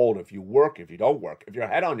you're old, if you work, if you don't work, if you're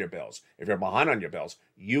ahead on your bills, if you're behind on your bills,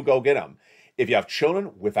 you go get them. If you have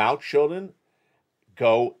children, without children,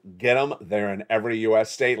 go get them. They're in every U.S.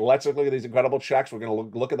 state. Let's look at these incredible checks. We're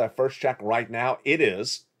going to look at that first check right now. It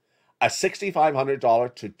is a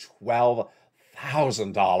 $6,500 to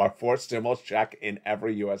 $12,000 for stimulus check in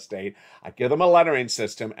every U.S. state. I give them a lettering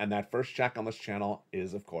system, and that first check on this channel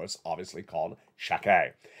is, of course, obviously called Check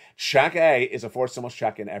A. Check A is a forced stimulus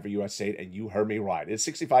check in every U.S. state, and you heard me right. It's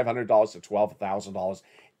 $6,500 to $12,000.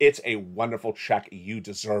 It's a wonderful check. You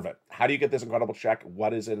deserve it. How do you get this incredible check?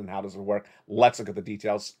 What is it, and how does it work? Let's look at the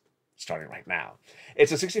details starting right now.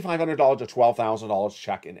 It's a $6,500 to $12,000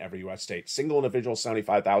 check in every U.S. state. Single individual,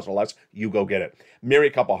 $75,000 or less, you go get it.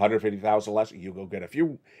 Married couple, $150,000 or less, you go get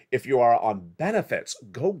it. If you are on benefits,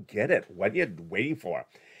 go get it. What are you waiting for?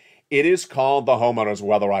 It is called the Homeowners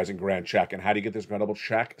Weatherizing Grant Check. And how do you get this incredible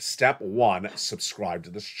check? Step 1, subscribe to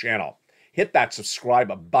this channel. Hit that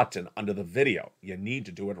subscribe button under the video. You need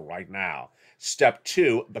to do it right now. Step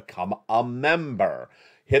 2, become a member.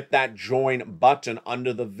 Hit that join button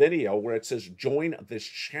under the video where it says join this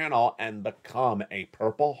channel and become a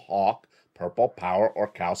Purple Hawk, Purple Power, or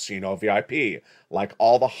Calcino VIP, like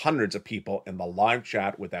all the hundreds of people in the live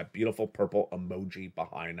chat with that beautiful purple emoji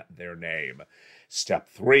behind their name. Step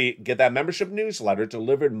 3, get that membership newsletter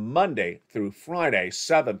delivered Monday through Friday,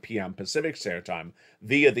 7 p.m. Pacific Standard Time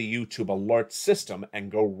via the YouTube alert system, and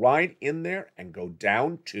go right in there and go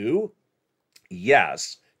down to,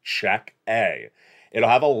 yes, Check A. It'll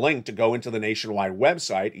have a link to go into the nationwide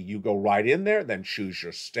website. You go right in there, then choose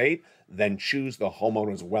your state, then choose the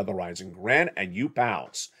Homeowners Weatherizing Grant, and you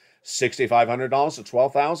pounce. $6,500 to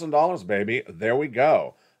 $12,000, baby. There we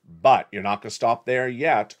go. But you're not going to stop there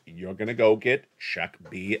yet. You're going to go get Check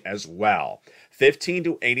B as well. $15,000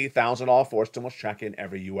 to $80,000 forced stimulus check in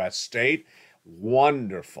every U.S. state.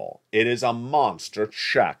 Wonderful. It is a monster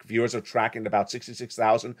check. Viewers are tracking about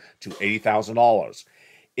 $66,000 to $80,000.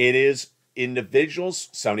 It is individuals,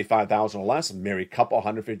 $75,000 or less, married couple,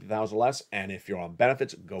 $150,000 or less, and if you're on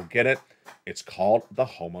benefits, go get it. It's called the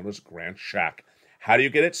Homeowners Grant Check. How do you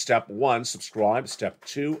get it? Step 1, subscribe. Step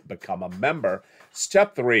 2, become a member.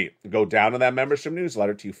 Step 3, go down to that membership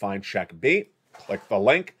newsletter till you find Check B, click the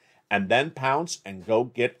link, and then pounce and go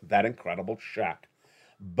get that incredible check.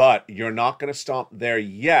 But you're not going to stop there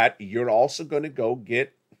yet. You're also going to go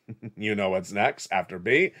get, you know what's next after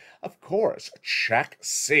B? Of course, Check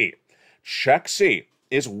C. Check C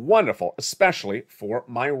is wonderful, especially for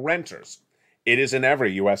my renters. It is in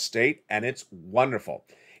every U.S. state, and it's wonderful.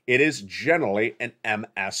 It is generally an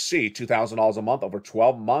MSC, $2,000 a month over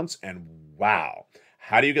 12 months, and wow.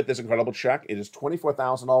 How do you get this incredible check? It is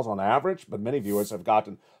 $24,000 on average, but many viewers have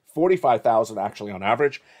gotten $45,000 actually on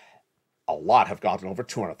average. A lot have gotten over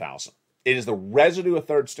 $200,000. It is the residue of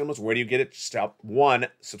third stimulus. Where do you get it? Step 1,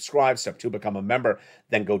 subscribe. Step 2, become a member.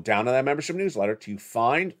 Then go down to that membership newsletter till you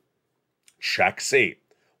find Check C.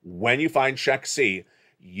 When you find Check C,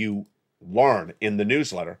 you learn in the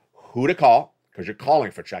newsletter who to call, because you're calling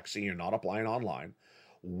for check C, you're not applying online,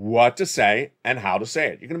 what to say and how to say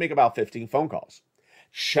it. You're going to make about 15 phone calls.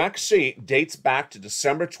 Check C dates back to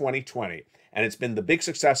December 2020, and it's been the big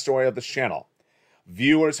success story of this channel.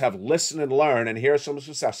 Viewers have listened and learned, and here are some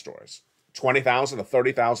success stories. $20,000 to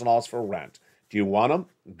 $30,000 for rent. Do you want them?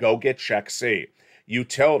 Go get Check C.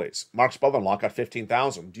 Utilities. Mark's brother-in-law got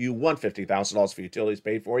 $15,000. Do you want $15,000 for utilities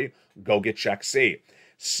paid for you? Go get Check C.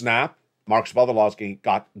 Snap. Mark's brother-in-law is getting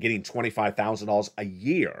 $25,000 a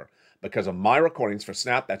year because of my recordings for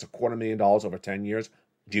Snap. That's $250,000 over 10 years.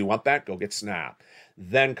 Do you want that? Go get Snap.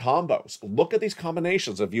 Then combos. Look at these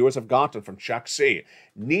combinations that viewers have gotten from Check C.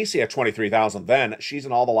 Nisi at $23,000. Then she's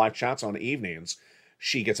in all the live chats on evenings.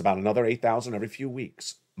 She gets about another $8,000 every few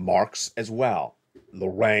weeks. Mark's as well.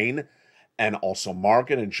 Lorraine and also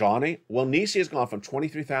Margaret and Johnny. Well, Nisi has gone from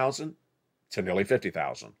 $23,000 to nearly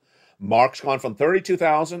 $50,000. Mark's gone from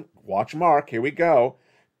 $32,000. Watch Mark. Here we go.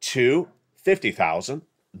 To $50,000.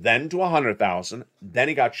 Then to $100,000. Then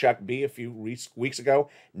he got Check B a few weeks ago.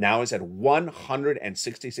 Now he's at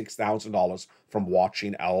 $166,000 from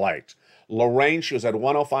watching LALATE. Lorraine, she was at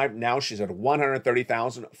 $105,000. Now she's at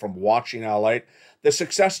 $130,000 from watching LALATE. The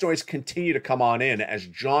success stories continue to come on in as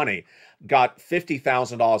Johnny got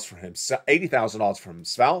 $50,000 for himself, $80,000 from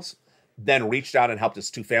himself, then reached out and helped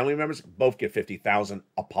his two family members, both get $50,000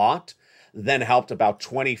 a pot, then helped about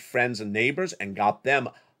 20 friends and neighbors and got them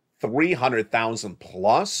 $300,000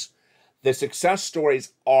 plus. The success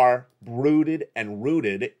stories are rooted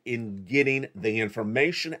in getting the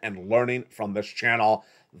information and learning from this channel.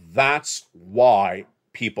 That's why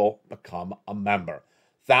people become a member.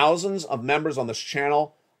 Thousands of members on this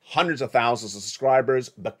channel, hundreds of thousands of subscribers.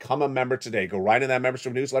 Become a member today. Go right in that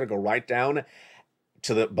membership newsletter. Go right down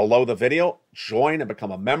to the below the video. Join and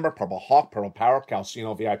become a member. Purple Hawk, Purple Power,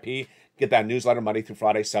 Calcino VIP. Get that newsletter Monday through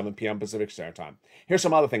Friday, 7 p.m. Pacific Standard Time. Here's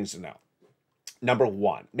some other things to know. Number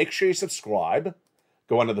one, make sure you subscribe.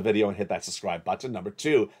 Go under the video and hit that subscribe button. Number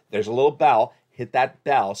two, there's a little bell. Hit that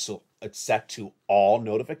bell so it's set to all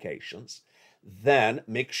notifications. Then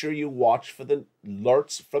make sure you watch for the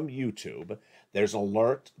alerts from YouTube. There's an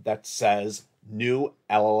alert that says new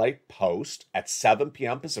LALATE post at 7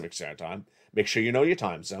 p.m. Pacific Standard Time. Make sure you know your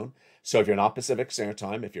time zone. So if you're not Pacific Standard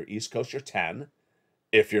Time, if you're East Coast, you're 10.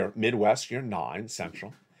 If you're Midwest, you're 9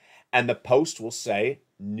 Central. And the post will say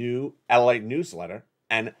new LALATE newsletter.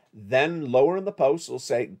 And then lower in the post will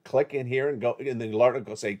say, click in here and go. And the alert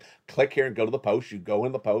will say, click here and go to the post. You go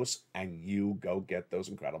in the post and you go get those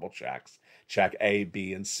incredible checks. Check A,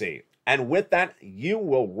 B, and C. And with that, you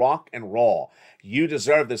will rock and roll. You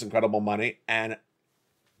deserve this incredible money, and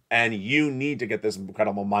you need to get this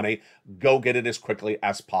incredible money. Go get it as quickly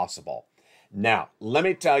as possible. Now, let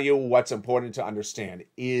me tell you what's important to understand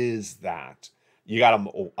is that you got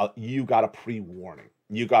a pre-warning.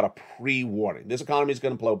 You got a pre-warning. This economy is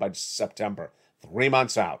going to blow by September, 3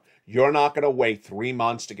 months out. You're not going to wait 3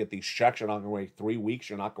 months to get these checks. You're not going to wait 3 weeks.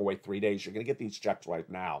 You're not going to wait 3 days. You're going to get these checks right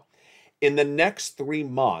now. In the next 3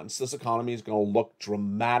 months, this economy is going to look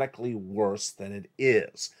dramatically worse than it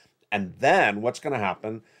is. And then what's going to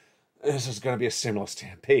happen? This is going to be a stimulus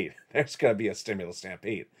stampede. There's going to be a stimulus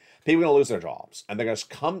stampede. People are going to lose their jobs, and they're going to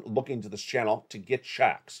come looking to this channel to get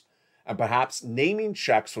checks, and perhaps naming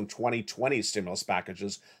checks from 2020 stimulus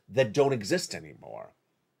packages that don't exist anymore.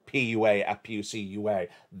 PUA, FPUC, UA.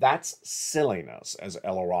 That's silliness, as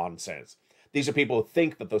Elron says. These are people who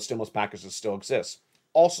think that those stimulus packages still exist.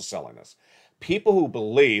 Also silliness. People who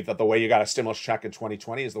believe that the way you got a stimulus check in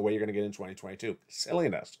 2020 is the way you're going to get in 2022.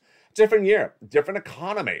 Silliness. Different year, different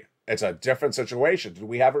economy. It's a different situation. Did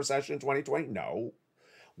we have a recession in 2020? No.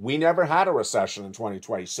 We never had a recession in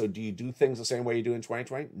 2020. So do you do things the same way you do in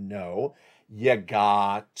 2020? No. You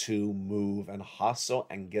got to move and hustle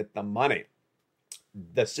and get the money.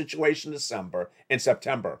 The situation in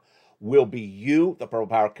September will be you, the Purple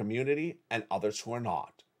Power community, and others who are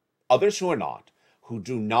not. Others who are not, who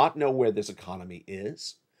do not know where this economy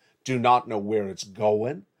is, do not know where it's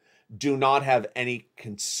going, do not have any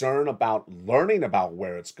concern about learning about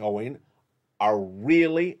where it's going, are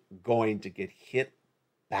really going to get hit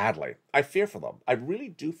badly. I fear for them. I really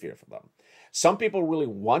do fear for them. Some people really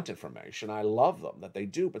want information. I love them that they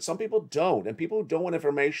do, but some people don't. And people who don't want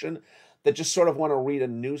information, that just sort of want to read a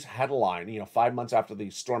news headline, 5 months after the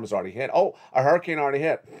storm has already hit. Oh, a hurricane already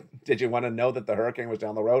hit. Did you want to know that the hurricane was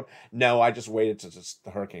down the road? No, I just waited till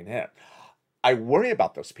the hurricane hit. I worry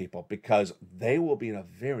about those people because they will be in a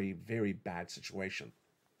very, very bad situation,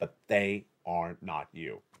 but they are not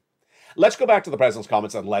you. Let's go back to the president's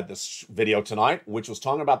comments that led this video tonight, which was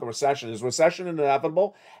talking about the recession. Is recession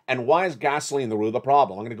inevitable? And why is gasoline the root of the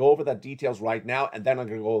problem? I'm going to go over the details right now, and then I'm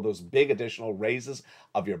going to go over those big additional raises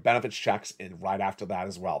of your benefits checks right after that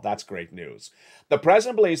as well. That's great news. The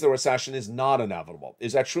president believes the recession is not inevitable.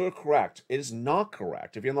 Is that true or correct? It is not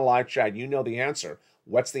correct. If you're in the live chat, you know the answer.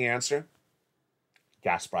 What's the answer?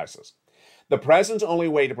 Gas prices. The president's only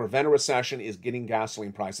way to prevent a recession is getting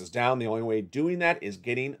gasoline prices down. The only way doing that is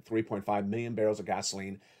getting 3.5 million barrels of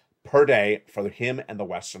gasoline per day for him and the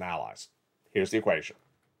Western allies. Here's the equation.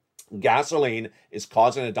 Gasoline is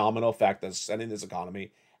causing a domino effect that's sending this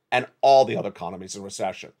economy and all the other economies in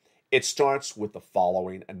recession. It starts with the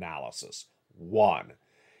following analysis. 1.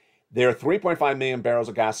 There are 3.5 million barrels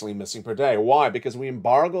of gasoline missing per day. Why? Because we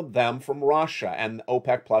embargoed them from Russia and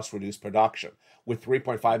OPEC Plus reduced production. With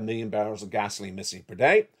 3.5 million barrels of gasoline missing per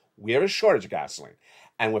day, we have a shortage of gasoline.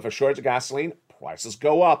 And with a shortage of gasoline, prices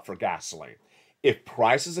go up for gasoline. If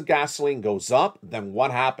prices of gasoline goes up, then what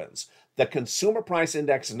happens? The Consumer Price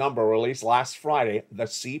Index number released last Friday, the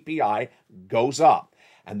CPI, goes up.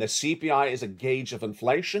 And the CPI is a gauge of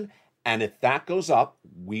inflation. And if that goes up,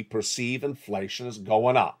 we perceive inflation is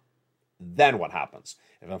going up. Then what happens?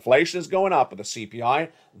 If inflation is going up with the CPI,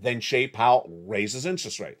 then Jay Powell raises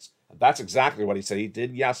interest rates. That's exactly what he said he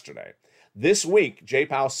did yesterday. This week, Jay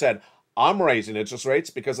Powell said, I'm raising interest rates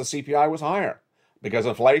because the CPI was higher, because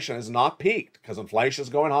inflation has not peaked, because inflation is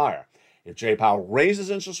going higher. If Jay Powell raises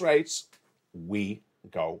interest rates, we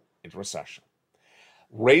go into recession.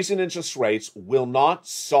 Raising interest rates will not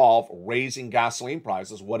solve raising gasoline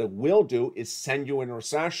prices. What it will do is send you into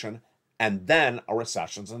recession, and then a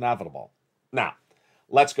recession is inevitable. Now,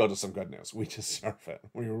 let's go to some good news. We deserve it.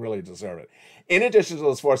 We really deserve it. In addition to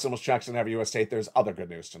those 4 stimulus checks in every U.S. state, there's other good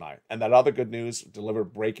news tonight. And that other good news,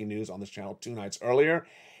 delivered breaking news on this channel 2 nights earlier,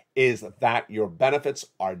 is that your benefits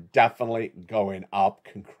are definitely going up.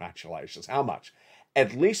 Congratulations. How much?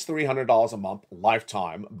 At least $300 a month,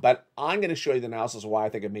 lifetime. But I'm going to show you the analysis of why I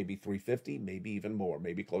think it may be $350, maybe even more,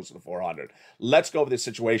 maybe closer to $400. Let's go over this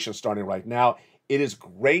situation starting right now. It is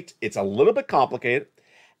great. It's a little bit complicated.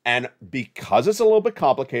 And because it's a little bit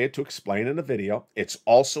complicated to explain in the video, it's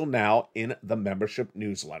also now in the membership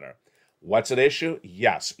newsletter. What's at issue?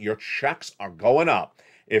 Yes, your checks are going up.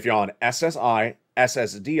 If you're on SSI,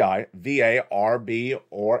 SSDI, VA, RB,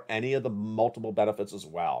 or any of the multiple benefits as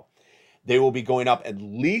well, they will be going up at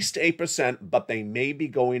least 8%, but they may be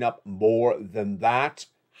going up more than that.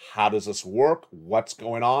 How does this work? What's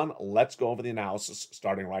going on? Let's go over the analysis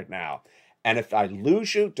starting right now. And if I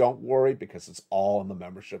lose you, don't worry, because it's all in the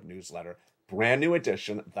membership newsletter. Brand new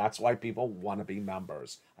edition. That's why people want to be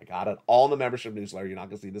members. I got it all in the membership newsletter. You're not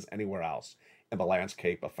going to see this anywhere else in the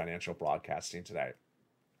landscape of financial broadcasting today.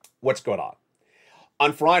 What's going on?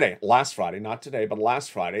 On Friday, last Friday, not today, but last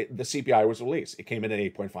Friday, the CPI was released. It came in at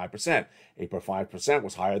 8.5%. 8.5%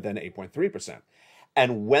 was higher than 8.3%.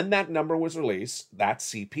 And when that number was released, that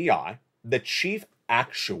CPI, the chief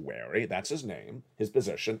actuary, that's his name, his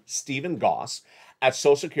position, Stephen Goss, at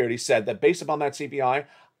Social Security said that based upon that CPI,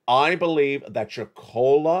 I believe that your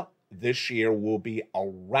COLA this year will be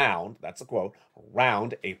around, that's a quote,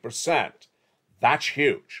 around 8%. That's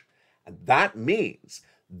huge. And that means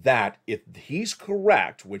that if he's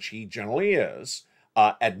correct, which he generally is,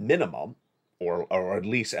 at minimum, or at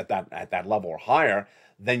least at that level or higher,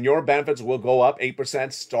 then your benefits will go up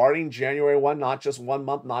 8% starting January 1, not just 1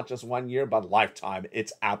 month, not just 1 year, but lifetime.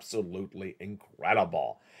 It's absolutely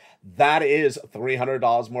incredible. That is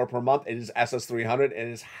 $300 more per month. It is SS300. It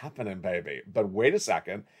is happening, baby. But wait a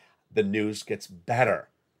second. The news gets better.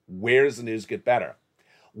 Where does the news get better?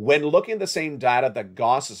 When looking at the same data that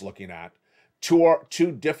Goss is looking at,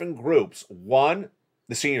 two different groups, one,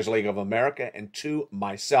 the Seniors League of America, and 2,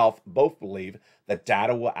 myself, both believe that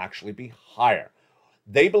data will actually be higher.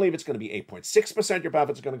 They believe it's going to be 8.6% your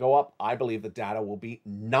benefits are going to go up. I believe the data will be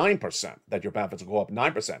 9%, that your benefits will go up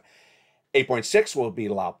 9%. 8.6 will be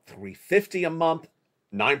about $350 a month.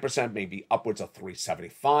 9% may be upwards of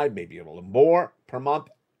 $375, maybe a little more per month.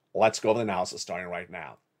 Let's go over the analysis starting right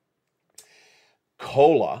now.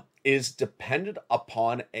 COLA is determined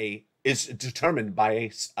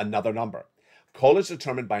by another number. COLA is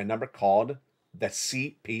determined by a number called the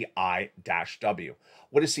CPI-W.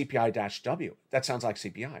 What is CPI-W? That sounds like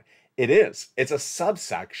CPI. It is. It's a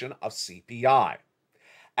subsection of CPI.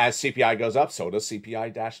 As CPI goes up, so does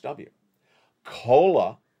CPI-W.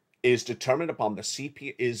 COLA is determined by the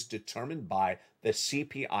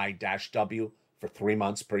CPI-W for 3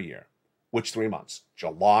 months per year. Which 3 months?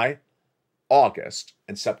 July, August,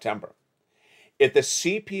 and September. If the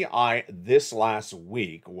CPI this last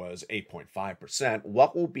week was 8.5%,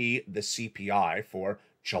 what will be the CPI for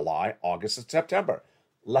July, August, and September.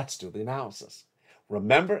 Let's do the analysis.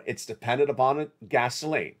 Remember, it's dependent upon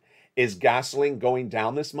gasoline. Is gasoline going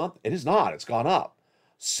down this month? It is not. It's gone up.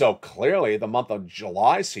 So clearly, the month of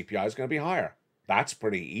July CPI is going to be higher. That's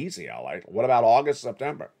pretty easy, LA. What about August,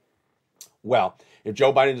 September? Well, if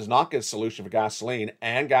Joe Biden does not get a solution for gasoline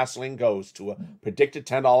and gasoline goes to a predicted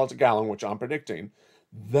 $10 a gallon, which I'm predicting,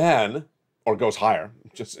 then, or goes higher,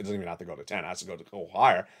 it doesn't even have to go to 10, it has to go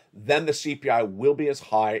higher, then the CPI will be as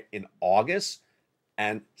high in August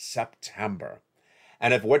and September.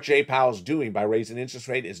 And if what Jay Powell's doing by raising interest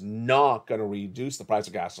rate is not going to reduce the price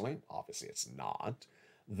of gasoline, obviously it's not,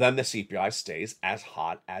 then the CPI stays as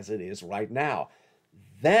hot as it is right now.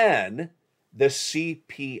 Then the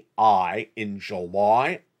CPI in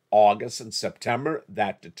July, August, and September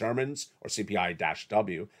that determines, or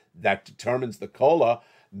CPI-W, that determines the COLA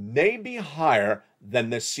may be higher than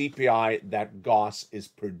the CPI that Goss is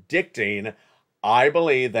predicting. I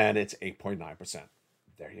believe then it's 8.9%.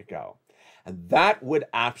 There you go. And that would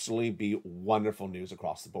absolutely be wonderful news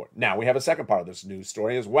across the board. Now, we have a second part of this news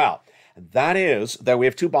story as well. And that is that we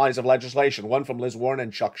have two bodies of legislation, one from Liz Warren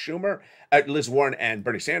and Chuck Schumer, Liz Warren and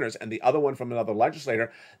Bernie Sanders, and the other one from another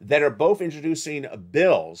legislator that are both introducing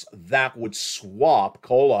bills that would swap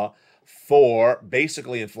COLA for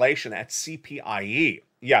basically inflation at CPIE.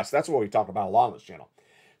 Yes, that's what we talk about a lot on this channel.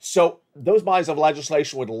 So those bodies of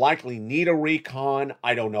legislation would likely need a recon.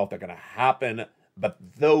 I don't know if they're going to happen, but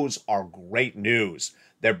those are great news.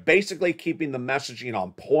 They're basically keeping the messaging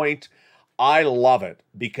on point. I love it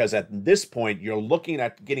because at this point, you're looking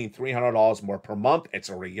at getting $300 more per month. It's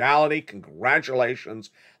a reality. Congratulations.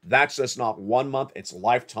 That's just not 1 month. It's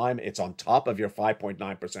lifetime. It's on top of your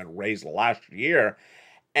 5.9% raise last year.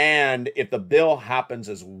 And if the bill happens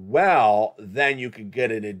as well, then you could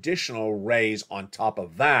get an additional raise on top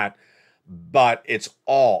of that. But it's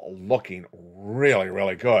all looking really,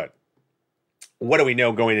 really good. What do we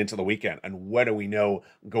know going into the weekend? And what do we know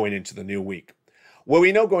going into the new week? What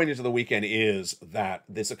we know going into the weekend is that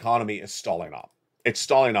this economy is stalling up. It's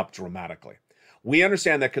stalling up dramatically. We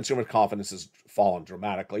understand that consumer confidence has fallen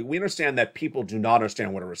dramatically. We understand that people do not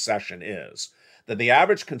understand what a recession is. That the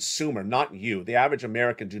average consumer, not you, the average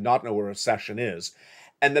American, do not know what a recession is.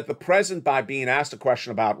 And that the president, by being asked a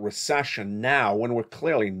question about recession now, when we're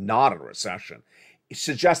clearly not in a recession,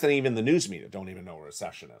 suggests that even the news media don't even know what a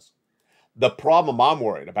recession is. The problem I'm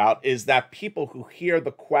worried about is that people who hear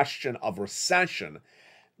the question of recession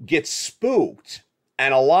get spooked,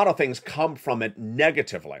 and a lot of things come from it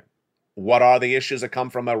negatively. What are the issues that come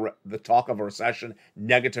from the talk of a recession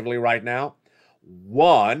negatively right now?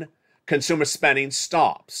 1, consumer spending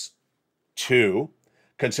stops. 2,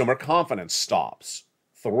 consumer confidence stops.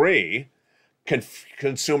 3,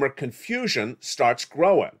 consumer confusion starts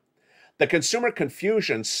growing. The consumer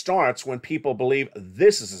confusion starts when people believe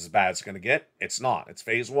this is as bad as it's going to get. It's not. It's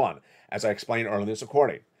phase 1, as I explained earlier in this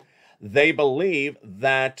recording. They believe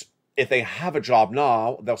that if they have a job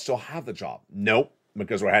now, they'll still have the job. Nope,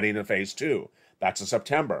 because we're heading into phase 2. That's in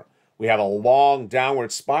September. We have a long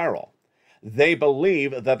downward spiral. They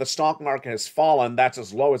believe that the stock market has fallen. That's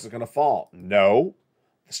as low as it's going to fall. No,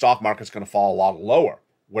 the stock market's going to fall a lot lower.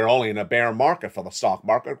 We're only in a bear market for the stock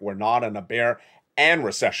market. We're not in a bear and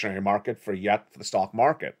recessionary market for the stock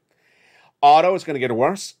market. Auto is going to get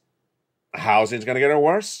worse. Housing is going to get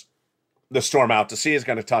worse. The storm out to sea is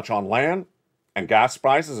going to touch on land. And gas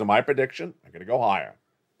prices, in my prediction, are going to go higher.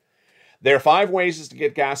 There are 5 ways to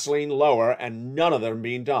get gasoline lower, and none of them are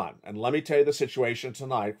being done. And let me tell you the situation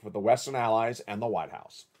tonight for the Western Allies and the White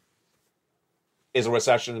House. Is a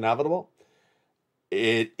recession inevitable?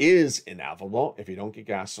 It is inevitable if you don't get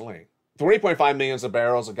gasoline. 3.5 million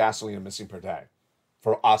barrels of gasoline are missing per day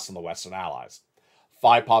for us and the Western Allies.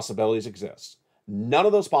 5 possibilities exist. None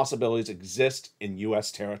of those possibilities exist in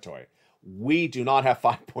U.S. territory. We do not have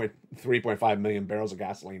 3.5 million barrels of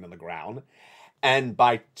gasoline in the ground. And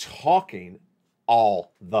by talking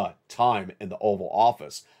all the time in the Oval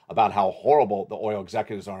Office about how horrible the oil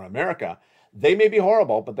executives are in America, they may be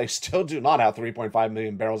horrible, but they still do not have 3.5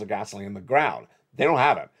 million barrels of gasoline in the ground. They don't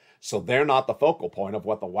have it. So they're not the focal point of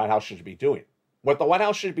what the White House should be doing. What the White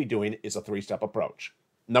House should be doing is a 3-step approach.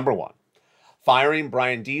 Number 1, firing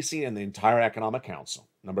Brian Deasy and the entire Economic Council.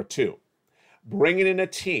 Number 2, bringing in a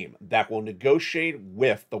team that will negotiate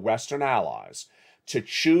with the Western Allies to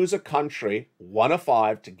choose a country, 1 of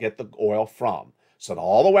 5, to get the oil from. So that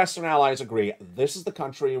all the Western Allies agree, this is the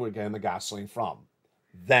country we're getting the gasoline from.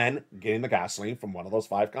 Then getting the gasoline from one of those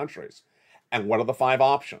 5 countries. And what are the 5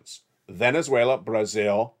 options? Venezuela,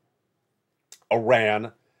 Brazil,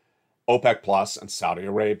 Iran, OPEC Plus, and Saudi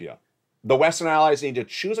Arabia. The Western Allies need to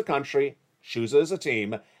choose a country, choose it as a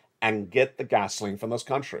team, and get the gasoline from those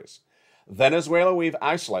countries. Venezuela, we've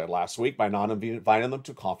isolated last week by not inviting them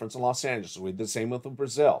to a conference in Los Angeles. We did the same with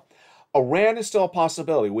Brazil. Iran is still a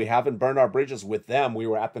possibility. We haven't burned our bridges with them. We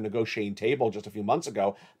were at the negotiating table just a few months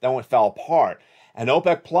ago. Then it fell apart. And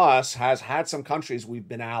OPEC Plus has had some countries we've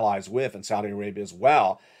been allies with, and Saudi Arabia as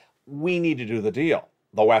well. We need to do the deal.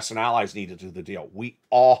 The Western allies need to do the deal. We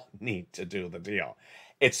all need to do the deal.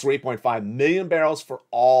 It's 3.5 million barrels for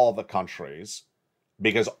all the countries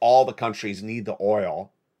because all the countries need the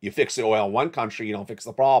oil. You fix the oil in one country, you don't fix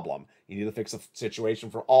the problem. You need to fix the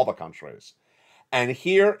situation for all the countries. And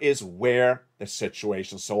here is where the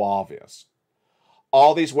situation is so obvious.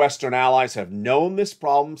 All these Western allies have known this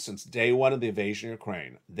problem since day one of the invasion of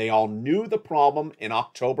Ukraine. They all knew the problem in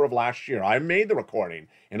October of last year. I made the recording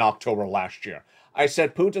in October of last year. I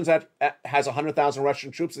said Putin's has 100,000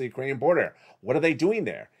 Russian troops at the Ukrainian border. What are they doing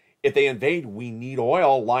there? If they invade, we need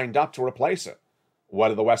oil lined up to replace it. What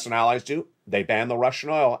do the Western allies do? They banned the Russian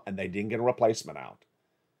oil, and they didn't get a replacement out.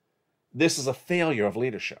 This is a failure of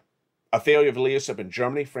leadership. A failure of leadership in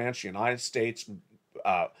Germany, France, the United States,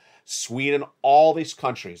 Sweden, all these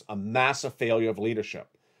countries. A massive failure of leadership.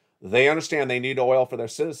 They understand they need oil for their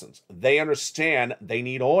citizens. They understand they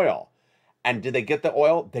need oil. And did they get the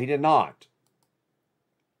oil? They did not.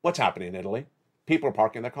 What's happening in Italy? People are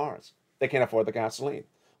parking their cars. They can't afford the gasoline.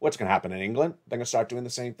 What's going to happen in England? They're going to start doing the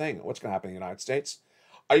same thing. What's going to happen in the United States?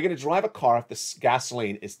 Are you going to drive a car if the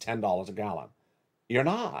gasoline is $10 a gallon? You're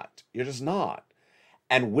not. You're just not.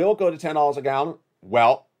 And will go to $10 a gallon?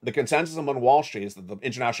 Well, the consensus among Wall Street is that the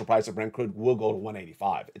international price of Brent crude will go to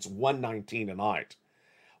 $185. It's $119 tonight.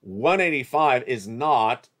 $185 is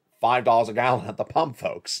not $5 a gallon at the pump,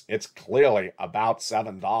 folks. It's clearly about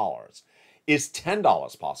 $7. Is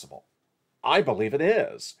 $10 possible? I believe it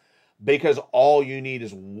is. Because all you need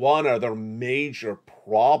is one other major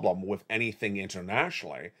problem with anything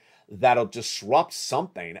internationally that'll disrupt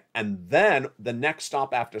something, and then the next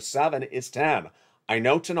stop after 7 is 10. I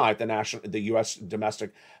know tonight the U.S.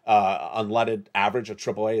 domestic unleaded average of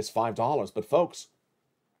AAA is $5, but folks,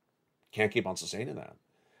 can't keep on sustaining that.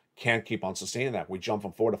 Can't keep on sustaining that. We jump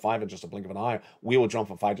from 4 to 5 in just a blink of an eye. We will jump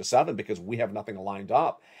from 5 to 7 because we have nothing lined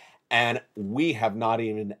up. And we have not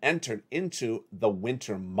even entered into the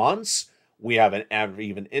winter months. We haven't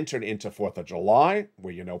even entered into 4th of July,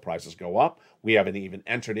 where you know prices go up. We haven't even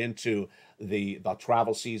entered into the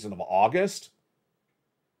travel season of August.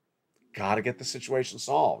 Got to get the situation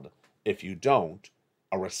solved. If you don't,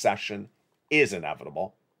 a recession is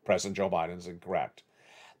inevitable. President Joe Biden is incorrect.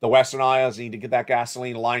 The Western allies need to get that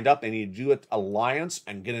gasoline lined up. They need to do an alliance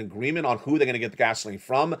and get an agreement on who they're going to get the gasoline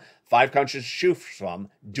from. 5 countries to choose from.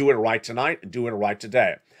 Do it right tonight. Do it right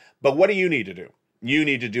today. But what do you need to do? You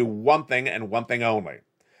need to do one thing and one thing only.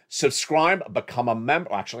 Subscribe, become a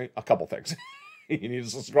member. Actually, a couple things. You need to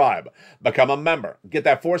subscribe, become a member, get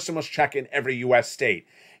that 4 stimulus check in every U.S. state.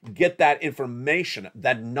 Get that information,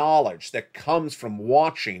 that knowledge that comes from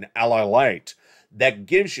watching LALATE, that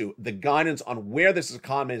gives you the guidance on where this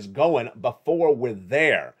economy is going before we're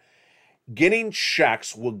there. Getting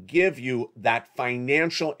checks will give you that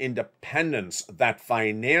financial independence, that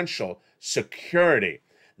financial security,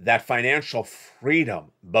 that financial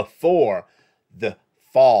freedom before the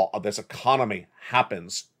fall of this economy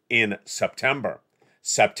happens in September.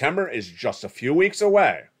 September is just a few weeks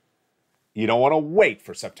away. You don't want to wait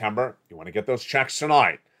for September. You want to get those checks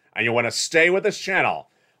tonight. And you want to stay with this channel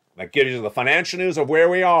that gives you the financial news of where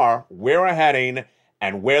we are, where we're heading,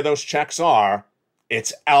 and where those checks are.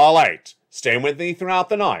 It's LALATE. Stay with me throughout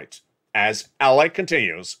the night as LALATE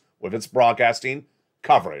continues with its broadcasting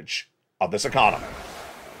coverage of this economy.